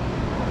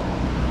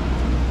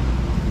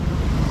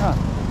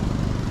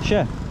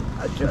 Share.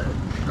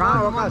 कहाँ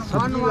होगा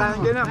सब्जी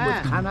लाएंगे ना कुछ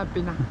खाना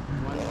पीना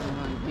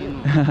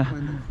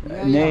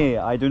Nay,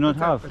 I do not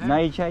have.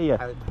 Nahi chahiye.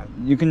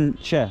 You can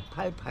share.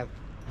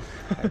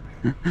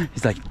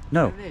 He's like,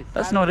 no,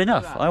 that's not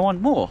enough. I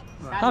want more.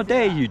 How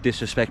dare you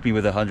disrespect me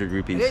with 100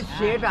 rupees?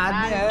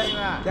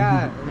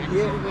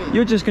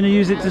 You're just going to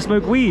use it to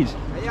smoke weed.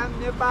 I am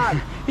Nepal.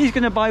 He's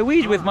going to buy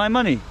weed with my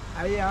money.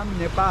 I am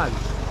Nepal.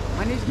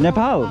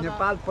 Nepal?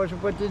 Nepal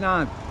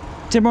Pashupatinath.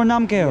 Timur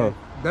naam kya ho?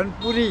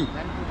 Dhanpuri.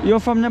 You're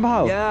from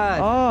Nepal? Yes.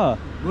 Ah,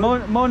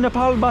 mo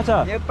Nepal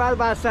bata. Nepal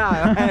Basa.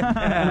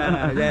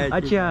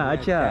 Acha.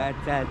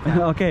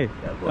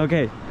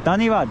 Okay.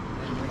 Dhanyavad.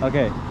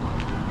 Okay.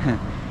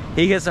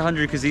 He gets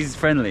 100 because he's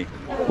friendly.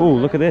 Oh,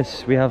 look at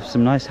this. We have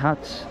some nice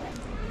hats.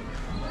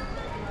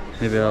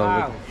 Maybe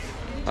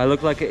I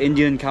look like an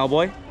Indian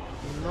cowboy.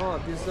 No,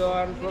 this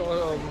one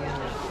from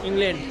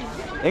England.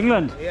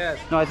 England? Yes.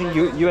 No, I think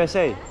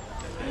USA.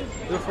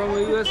 You're from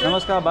USA?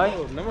 Namaskar, bhai.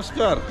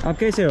 नमस्कार. आप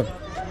कैसे हो?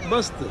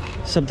 बस.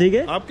 सब ठीक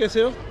है? आप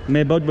कैसे हो?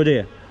 मैं बहुत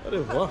बढ़िया. अरे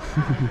वाह.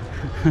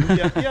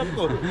 हिंदी आती है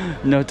आपको?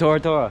 No, Tora.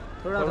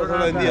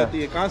 थोड़ा हिंदी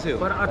आती है. कहाँ से हो?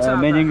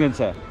 मैं England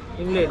से.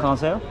 England. कहाँ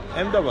से हो?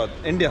 Ahmedabad,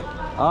 India.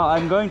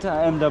 I'm going to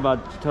Ahmedabad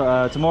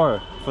tomorrow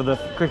for the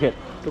cricket.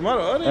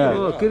 Tomorrow? Yeah.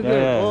 Oh, cricket.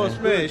 Yeah. Oh,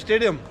 उसमें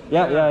stadium.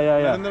 Yeah.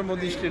 Narendra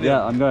Modi stadium.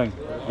 Yeah, I'm going.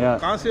 Yeah.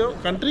 कहाँ से हो?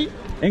 Country?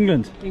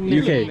 England.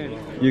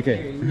 UK.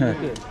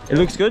 It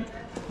looks good.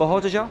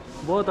 बहुत अच्छा.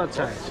 बहुत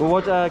अच्छा है. Well,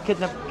 what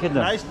kidnap?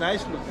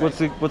 Nice.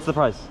 What's the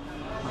price?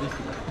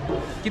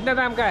 कितना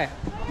दाम का है?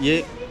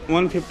 ये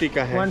 150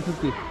 का है.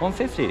 150.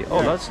 150.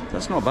 Oh,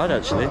 that's not bad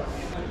actually.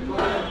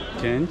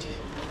 Change?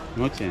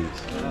 No change.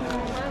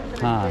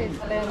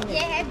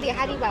 ये है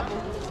बिहारी बाबू.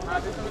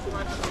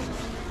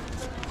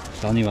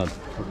 Dhanyavad.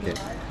 Okay.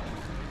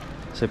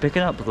 So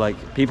picking up, like,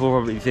 people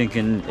probably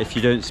thinking, if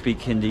you don't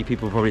speak Hindi,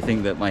 people probably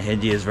think that my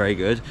Hindi is very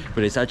good,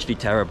 but it's actually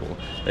terrible.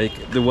 Like,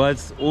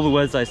 all the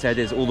words I said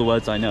is all the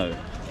words I know,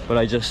 but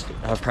I just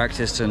have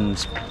practiced,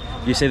 and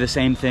you say the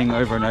same thing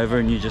over and over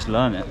and you just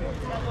learn it.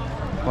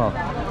 Wow,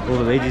 all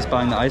the ladies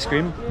buying the ice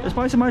cream. Let's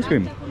buy some ice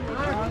cream.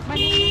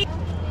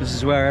 This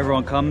is where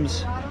everyone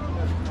comes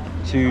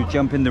to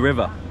jump in the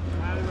river.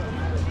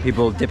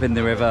 People dip in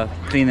the river,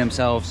 clean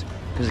themselves,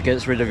 because it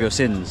gets rid of your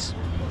sins.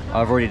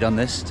 I've already done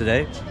this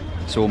today,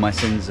 so all my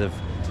sins have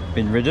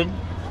been ridden.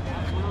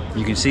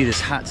 You can see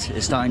this hat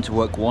is starting to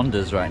work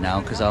wonders right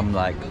now because I'm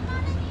like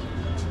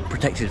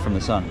protected from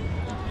the sun.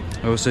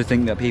 I also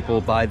think that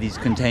people buy these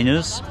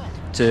containers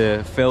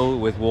to fill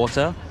with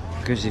water,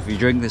 because if you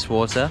drink this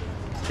water,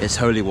 it's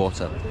holy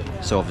water.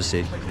 So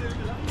obviously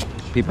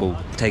people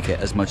take it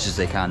as much as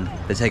they can.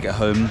 They take it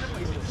home,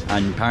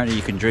 and apparently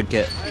you can drink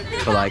it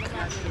for like,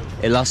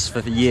 it lasts for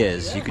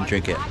years. You can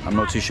drink it. I'm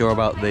not too sure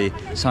about the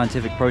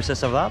scientific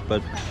process of that,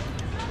 but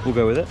we'll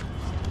go with it.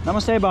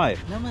 Namaste bhai.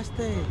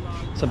 Namaste.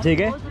 Sab theek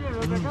hai?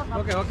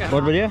 Okay, okay.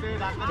 Bahut badhiya?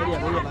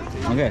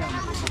 Okay.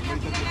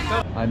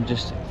 I'm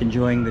just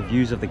enjoying the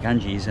views of the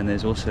Ganges, and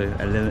there's also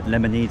a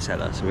lemonade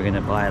seller, so we're going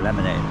to buy a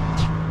lemonade.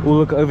 Oh,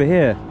 look over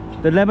here.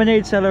 The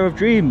lemonade seller of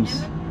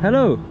dreams.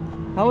 Hello.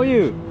 How are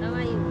you? How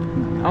are you?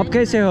 Aap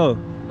kaise ho?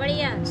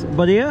 Badhiya.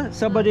 Badhiya?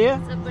 Sab badhiya?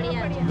 Sab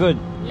badhiya. Good.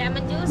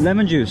 Lemon juice.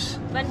 Lemon juice.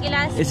 1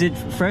 glass. Is it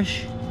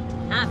fresh?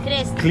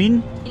 Fresh.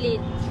 Clean?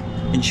 Clean.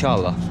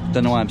 Inshallah.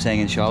 Don't know why I'm saying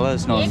inshallah.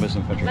 It's not a Yes.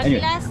 Muslim country. 1 Anyway,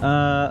 glass.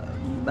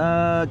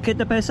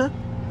 kitna paisa?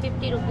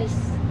 50 rupees.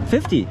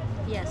 50.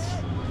 Yes.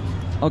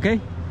 Okay.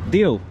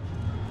 Deal.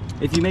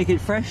 If you make it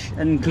fresh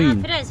and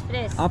clean. Fresh.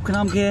 Aapka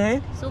naam kya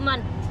hai?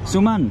 Suman.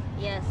 Suman.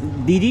 Yes.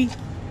 Didi?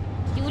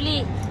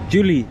 Julie.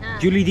 Julie.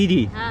 Julie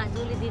Didi.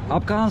 Julie Didi.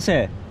 Aap kahan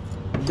se?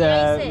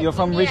 You're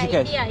from India,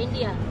 Rishikesh.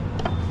 India.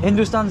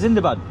 Hindustan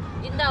Zindabad.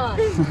 Jindabad.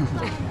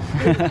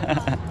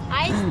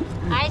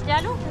 Ice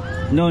डालो?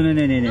 No. No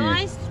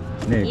ice.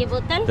 No. ये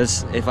बोतल?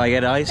 This, if I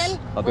get ice,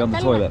 I'll be on the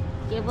toilet.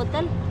 ये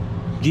बोतल?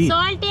 Ji.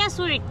 Salt या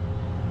sweet?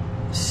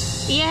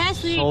 ये है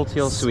sweet. Salty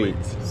or sweet?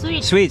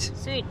 Sweet. Sweet.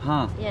 Sweet.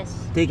 Huh. Yes.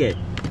 Take it.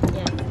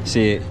 Yeah.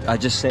 See, I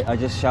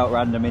just shout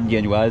random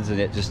Indian words and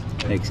it just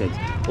makes sense.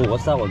 Oh,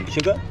 what's that one?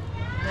 Sugar?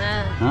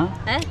 Huh?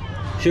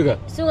 Sugar.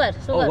 Sugar.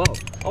 Oh wow.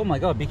 Oh my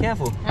God, be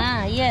careful.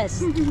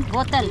 Yes.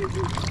 बोतल.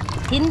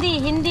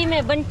 हिंदी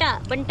में बंटा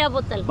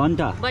बोतल.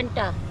 Banta.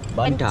 Banta.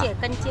 Banta.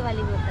 कंचे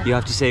वाली बोतल. You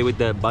have to say with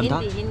the banta?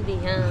 Hindi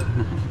हाँ.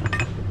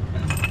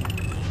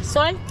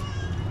 Salt.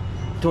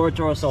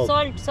 Tora salt.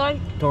 Salt.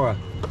 Tora.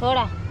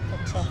 थोड़ा.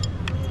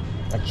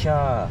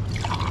 Acha.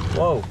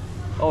 Whoa.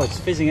 Oh, it's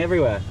fizzing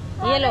everywhere.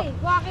 ये लो.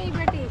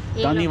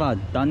 Dhanyavad.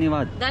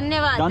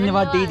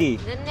 Dhanyavad Didi.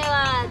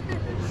 धन्यवाद.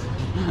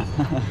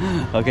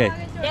 Okay.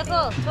 देखो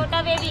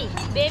छोटा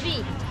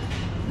baby.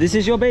 This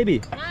is your baby.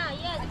 हाँ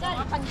ये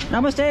चल.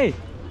 Namaste.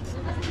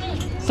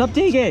 सब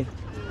ठीक है?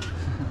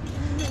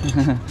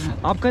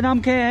 आपका नाम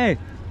क्या है?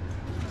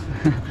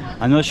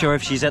 I'm not sure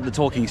if she's at the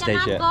talking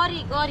stage yet.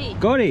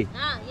 Gauri.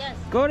 Yes.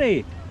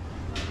 Gauri.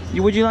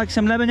 Would you like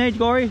some lemonade,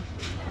 Gauri?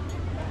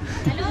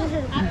 Hello,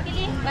 आपके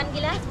लिए 1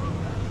 glass.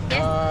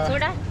 Yes,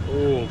 soda.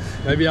 Oh,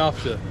 maybe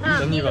after.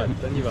 Dhanyavad.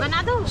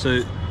 बना दो. So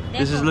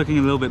this is looking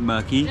a little bit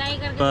murky,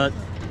 but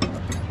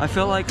I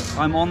feel like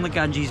I'm on the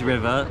Ganges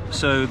River,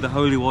 so the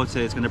holy water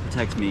is going to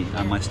protect me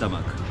and my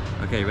stomach.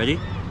 Okay, ready?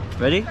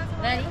 Ready?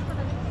 Ready.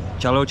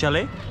 Chalo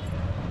chale.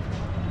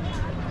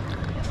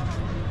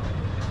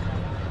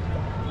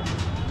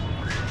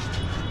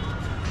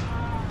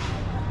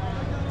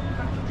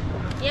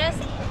 Yes,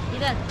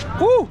 इधर.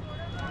 Woo!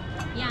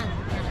 यहाँ.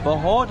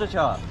 Bahut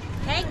acha.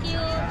 Thank you.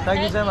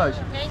 Thank you so much.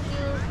 Thank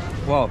you.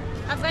 Wow.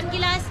 अब 1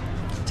 glass.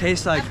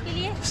 Tastes like आपके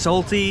लिए.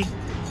 salty,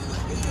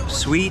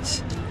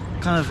 sweet,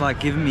 kind of like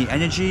giving me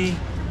energy.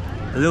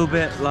 A little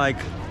bit like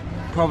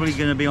probably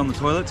going to be on the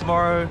toilet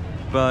tomorrow,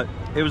 but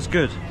it was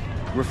good.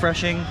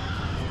 Refreshing.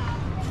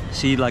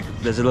 See, like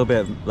there's a little bit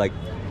of like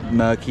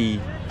murky,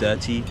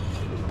 dirty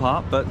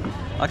part, but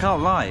I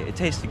can't lie, it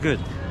tasted good.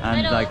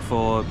 And Hello. like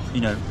for,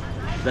 you know,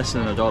 less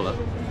than $1.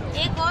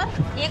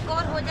 एक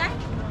और हो जाए.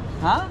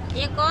 Huh?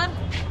 एक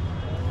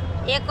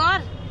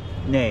और.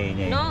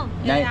 नहीं. No,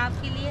 ये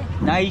आपके लिए.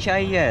 नहीं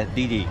चाहिए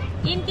दीदी.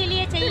 इनके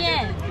लिए चाहिए.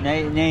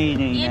 नहीं.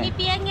 ये नहीं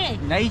पिएंगे.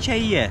 नहीं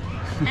चाहिए.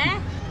 हैं?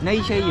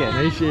 नहीं चाहिए.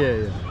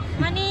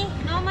 Money,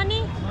 no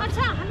money.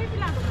 अच्छा, हमें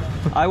पिला दो.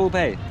 I will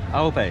pay.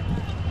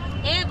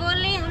 ए बोल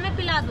रही हमें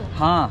पिला दो.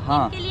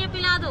 हाँ. इनके लिए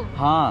पिला दो.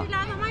 हाँ.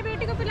 पिला दो, हमारी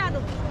बेटी को पिला दो.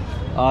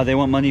 They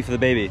want money for the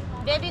baby.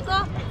 Baby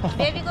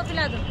को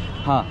पिला दो.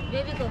 हाँ.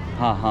 बेबी को.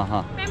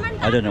 हाँ.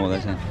 Payment I don't know what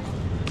they're saying.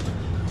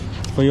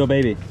 For your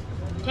baby.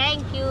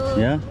 Thank you.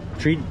 Yeah?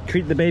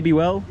 Treat the baby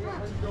well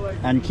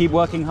and keep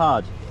working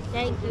hard.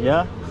 Thank you.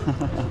 Yeah?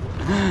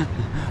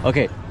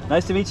 Okay.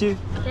 Nice to meet you.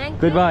 Thank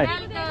Goodbye.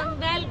 you.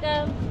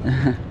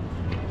 Welcome.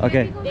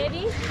 Okay.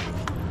 Baby.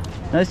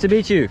 Nice to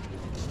meet you.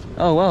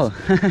 Oh wow.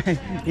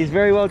 He's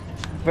very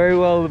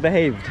well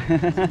behaved.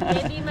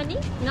 Baby money?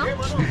 No?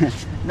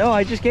 No,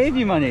 I just gave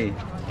you money.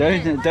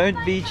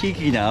 Don't be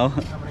cheeky now.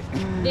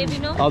 Baby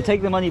no? I'll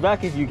take the money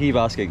back if you keep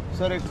asking.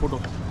 Sir, एक photo.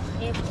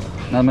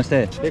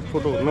 Namaste. एक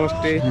photo.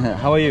 Namaste.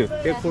 How are you?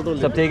 एक photo.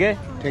 सब ठीक है?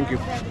 Thank you.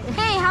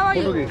 Hey, how are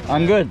you?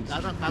 I'm good.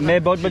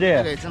 मैं बहुत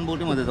बढ़िया.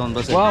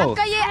 Wow.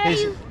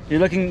 You're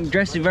looking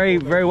dressed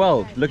very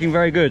well. Looking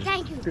very good.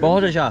 Thank you.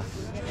 बहुत अच्छा.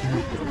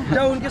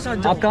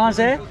 आप कहाँ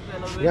से?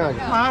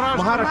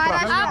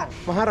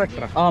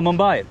 Maharashtra.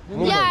 Mumbai.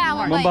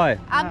 Mumbai.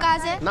 आप कहाँ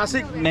से?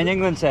 Nasik. मैं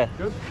England से.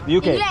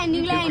 UK.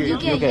 England,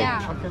 UK.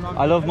 Yeah.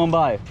 I love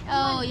Mumbai.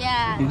 Oh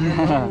yeah.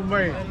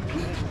 Mumbai.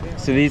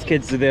 So these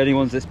kids are the only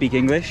ones that speak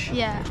English?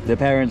 Yeah. Their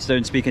parents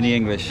don't speak any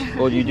English.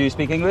 Or you do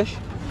speak English?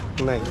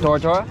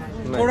 Tora?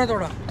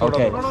 Thoda.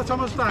 Okay.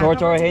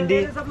 Tora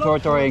Hindi,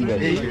 Tora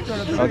English.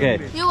 Okay.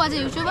 You was a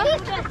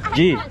YouTuber?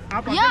 G.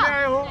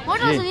 Yeah.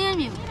 What was the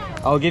name?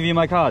 I'll give you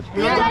my card.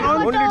 You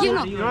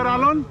are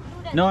alone?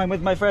 No, I'm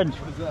with my friend.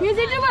 He's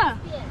a YouTuber.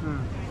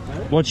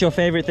 What's your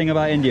favorite thing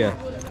about India?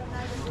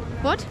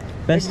 What?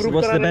 Best.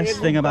 What's the best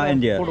thing about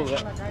India?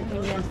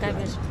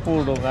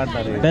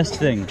 Best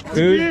thing.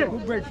 Food.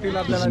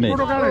 This is me.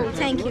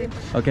 Thank you.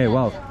 Okay.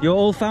 Wow. You're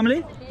all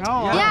family?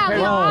 Yeah,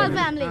 we are all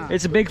family.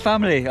 It's a big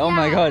family. Oh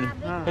my God.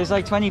 There's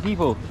like 20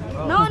 people.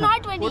 No,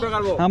 not 20.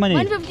 How many?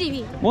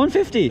 150.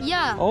 150?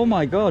 Yeah. Oh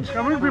my God.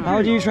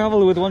 How do you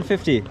travel with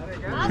 150?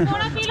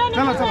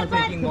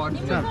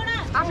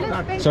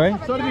 Sorry?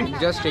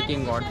 Just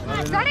taking God.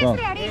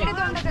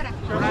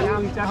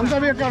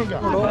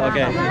 Wow.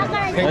 Okay.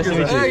 Nice to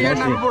meet you.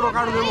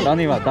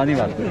 Dhanyavad.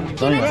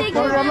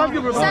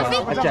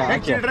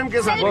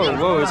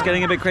 Whoa, it's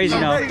getting a bit crazy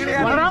now.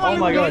 Oh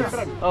my God.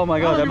 Oh my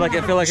God.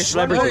 I feel like a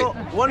celebrity.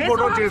 One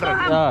photo children.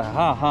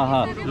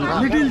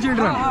 Little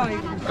children.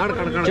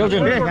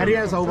 Children.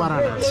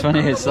 It's funny.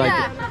 It's like.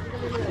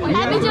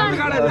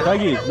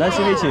 Thank you. Nice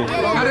to meet you.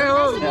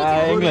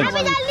 England.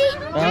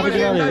 Happy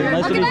Diwali.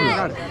 Nice to meet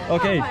you.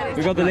 Okay,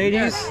 we got the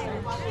ladies.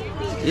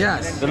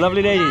 Yes. The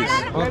lovely ladies.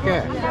 Okay.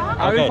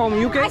 Are you from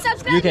UK?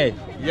 UK.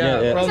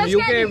 Yeah. From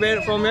UK,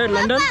 from where?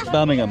 London?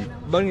 Birmingham.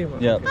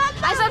 Yeah.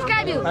 I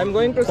subscribe you. I'm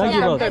going to Thank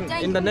you, boss.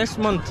 Southampton in the next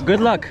month. Good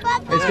luck.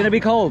 It's gonna be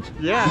cold.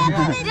 Yeah.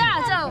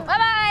 Yeah, so bye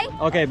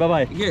bye. Okay, bye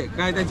bye. ये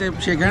कहते हैं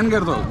shake hand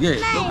कर दो ये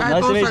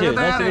Nice to meet you.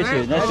 Nice to meet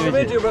you. Nice to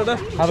meet you, brother.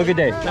 Have a good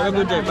day. Have a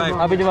good day. Bye.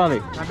 Happy Diwali.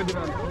 Happy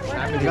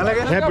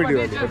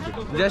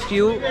Diwali. Just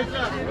you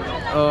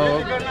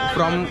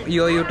from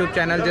your YouTube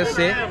channel, just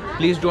say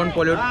please don't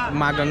pollute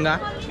Ma Ganga.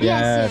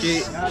 Yes. She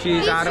is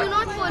Please our do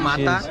not follow.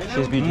 Mata,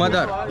 She's beautiful.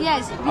 mother.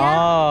 Yes.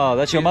 Oh,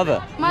 that's your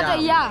mother. Mother,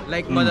 yeah.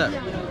 Like mother.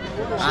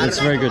 That's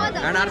very good.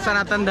 And our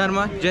Sanatan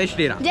Dharma, Jai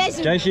Shri Ram. Jai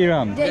Shri Jai Shri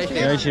Ram. Jai Shri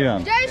Jai Shri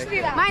Ram. Jai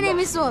Shri Ram. My name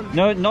is Som.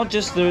 No, not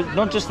just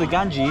the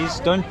Ganges.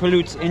 Don't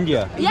pollute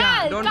India.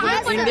 Yeah, Don't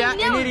pollute India,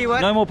 any river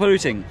No more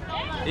polluting.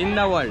 in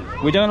the world.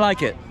 We don't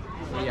like it.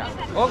 Yeah.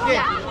 Okay.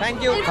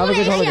 Thank you. Have a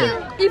good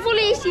holiday. Full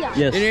Asia.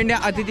 Yes. In India,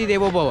 Atiti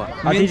Devo Bhava.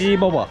 Atiji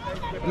Baba.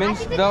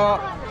 Means the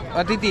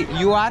Atiti,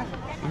 you are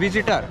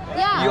visitor.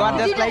 Yeah. You are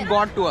just Visitor. like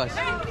God to us.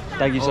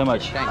 Thank you so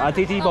much. thank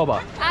you. Atiti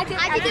Baba.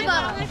 Aditi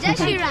Baba. Jai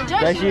Shri Ram.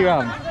 Jai Shri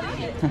Ram.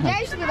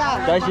 Jai Shri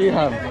Ram. Jai Shri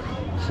Ram.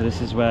 So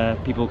this is where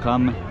people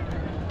come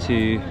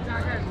to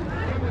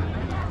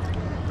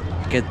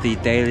get the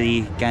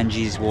daily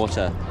Ganges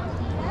water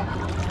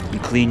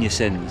and clean your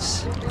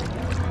sins.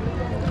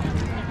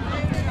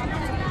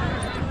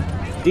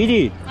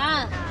 Didi,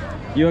 हाँ,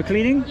 you are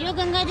cleaning? यो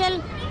गंगा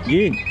जल,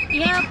 Yeah.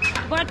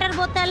 यो water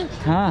बोतल,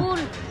 हाँ. फूल,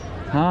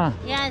 Ah.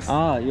 yes.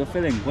 Ah, you're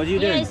filling. What are you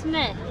ये doing?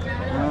 इसमें,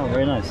 Oh,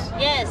 very nice.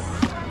 yes.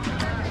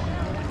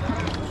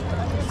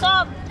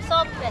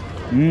 Soap पे,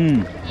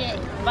 ये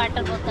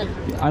water बोतल.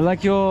 I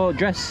like your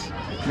dress.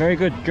 Very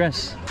good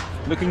dress.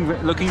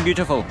 Looking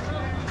beautiful.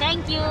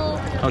 Thank you.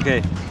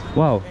 Okay.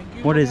 Wow.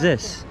 What is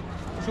this?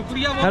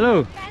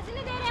 Hello. पैसे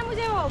नहीं दे रहे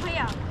मुझे वो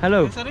भैया.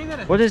 Hello.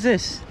 What is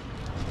this?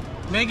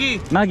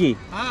 Maggie. Maggie.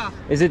 हाँ.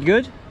 Is it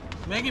good?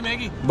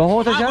 Maggie.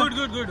 बहुत अच्छा.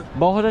 Good.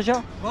 बहुत अच्छा.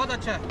 बहुत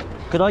अच्छा है.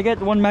 Could I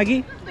get one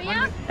Maggie?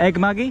 भैया, Egg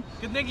Maggie?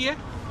 कितने की है?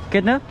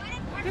 कितना?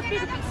 50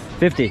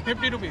 50.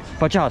 50 rupees.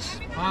 50.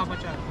 हाँ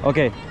 50.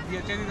 Okay. ये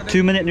अच्छे से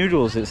 2-minute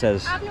noodles it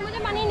says. आपने मुझे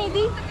मनी नहीं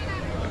दी.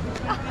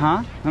 Huh?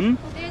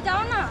 दे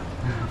जाओ ना.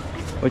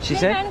 What'd she मेरी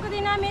say? बहन को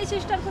देना, मेरी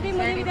सिस्टर को दी,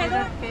 मुझे भी दे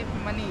दो.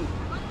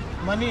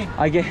 Money.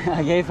 I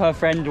gave her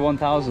friend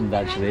 1,000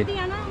 actually.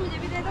 दिया ना, मुझे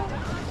भी दे दो.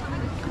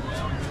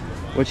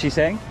 What's she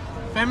saying?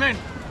 Payment.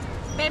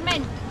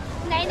 Payment.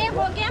 नहीं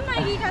हो गया,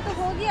 मैगी का तो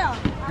हो गया.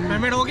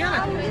 Payment हो गया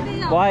ना? मुझे दे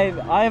जाओ. Why?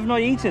 I have not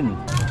eaten.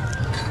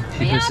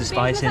 She puts the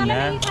spice in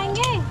there. नहीं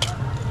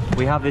खाएंगे.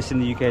 We have this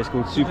in the UK. It's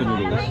called super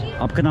noodles.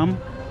 Aapka naam?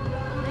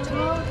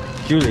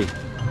 Julie.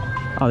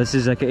 Oh, this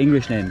is like an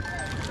English name.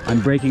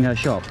 I'm breaking her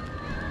shop.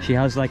 She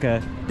has like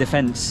a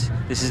defense.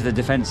 This is the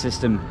defense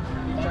system.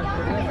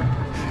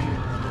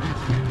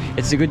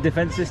 It's a good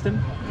defense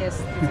system? Yes.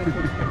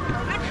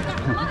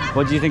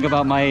 What do you think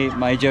about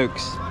my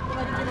jokes?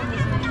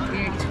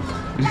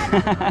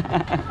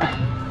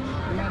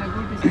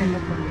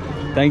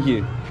 Thank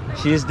you.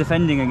 She is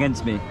defending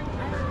against me.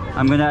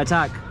 I'm gonna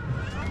attack.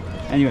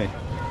 Anyway.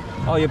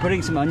 Oh, you're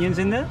putting some onions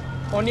in there?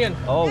 Onion.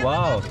 Oh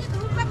wow.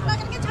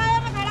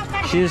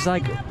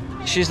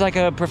 She's like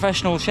a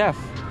professional chef.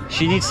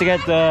 She needs to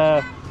get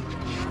the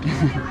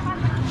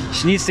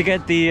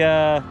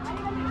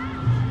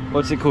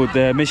what's it called?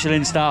 The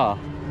Michelin star.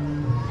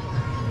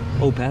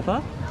 Oh,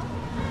 pepper?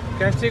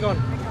 Capsicum.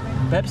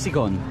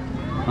 Pepsicon.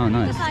 Oh,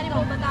 nice. सारे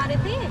लोग बता रहे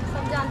थे,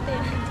 सब जानते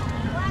हैं.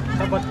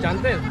 सब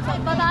जानते हैं?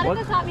 सब बता रहे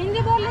थे, सब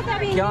हिंदी बोल रहे थे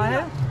अभी. क्या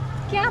है?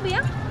 क्या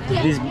भैया?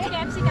 These-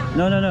 capsicum.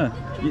 No.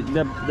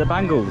 The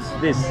bangles.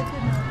 This.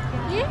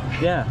 ये?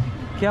 Yeah.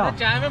 क्या?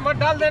 चाय में मत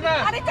डाल देना.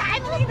 अरे चाय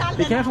में नहीं डाल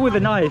Be careful with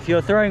the knife.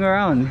 You're throwing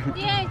around.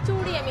 ये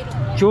चूड़ी है मेरी.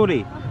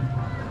 Chori.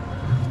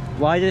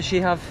 Why does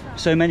she have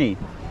so many?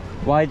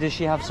 Why does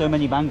she have so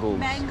many bangles?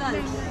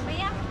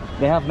 भैया.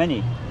 They have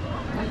many.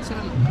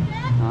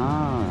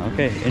 Ah,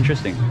 okay,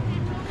 interesting.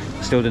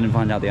 Still didn't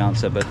find out the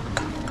answer, but.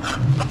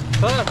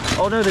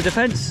 Oh no, the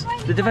defense!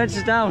 The defense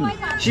is down.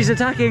 She's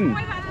attacking.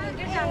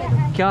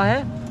 क्या है?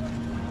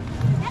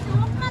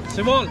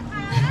 Simol.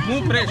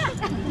 Move fresh.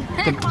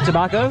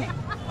 Tobacco?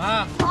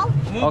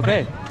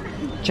 Okay.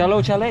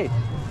 Chalo chale.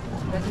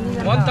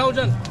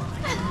 1000.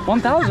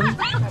 1000?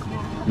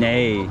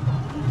 Nay.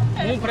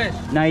 Move fresh.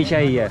 Nahi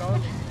chahiye.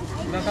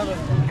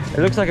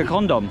 It looks like a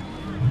condom.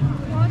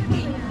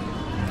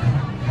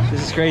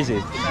 This is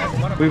crazy.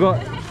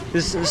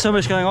 There's so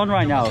much going on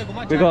right now.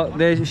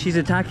 She's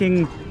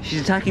attacking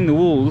the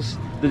walls.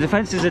 The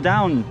defenses are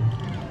down.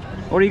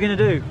 What are you gonna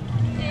do?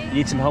 You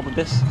need some help with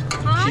this?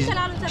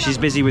 She's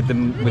busy with the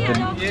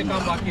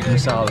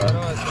masala.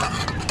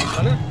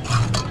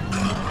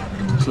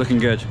 It's looking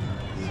good.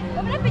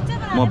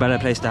 More better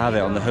place to have it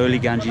on the holy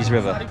Ganges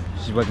River.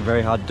 She's working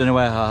very hard. Don't know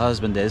where her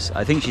husband is.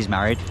 I think she's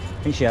married.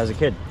 I think she has a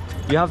kid.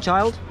 You have a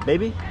child?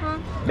 Baby?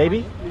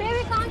 Baby?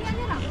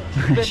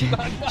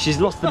 She's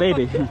lost the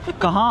baby.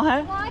 Kahan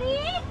hai?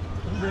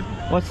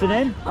 What's the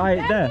name?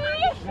 Right there.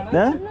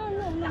 There?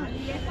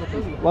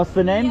 What's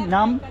the name?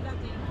 Nam?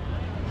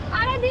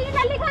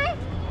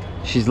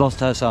 She's lost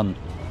her son.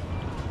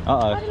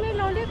 Uh-oh.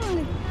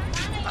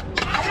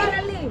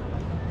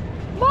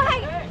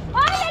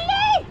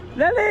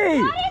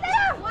 Lily!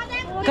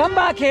 Come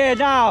back here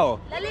now!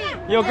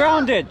 You're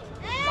grounded!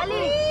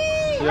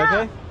 You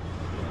okay?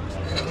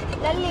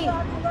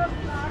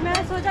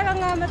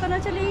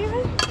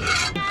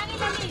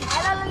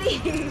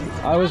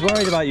 I was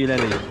worried about you,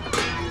 Lily.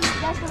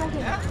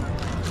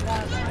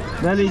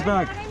 Lily's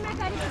back.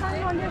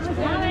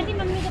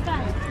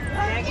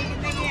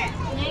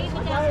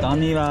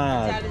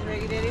 Dhanyavad.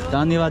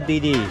 Dhanyavad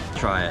Didi.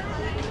 Try it.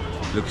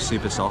 Looks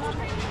super soft.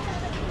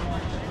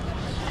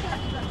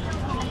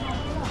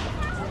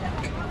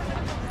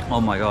 Oh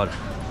my god.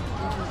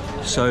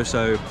 So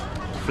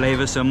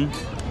flavoursome.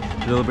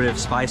 A little bit of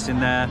spice in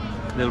there.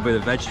 A little bit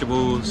of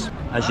vegetables.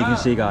 As you can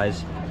see,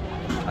 guys,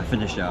 I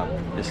finished it up.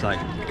 It's like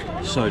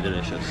so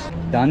delicious.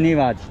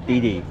 Dhanyavad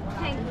Didi.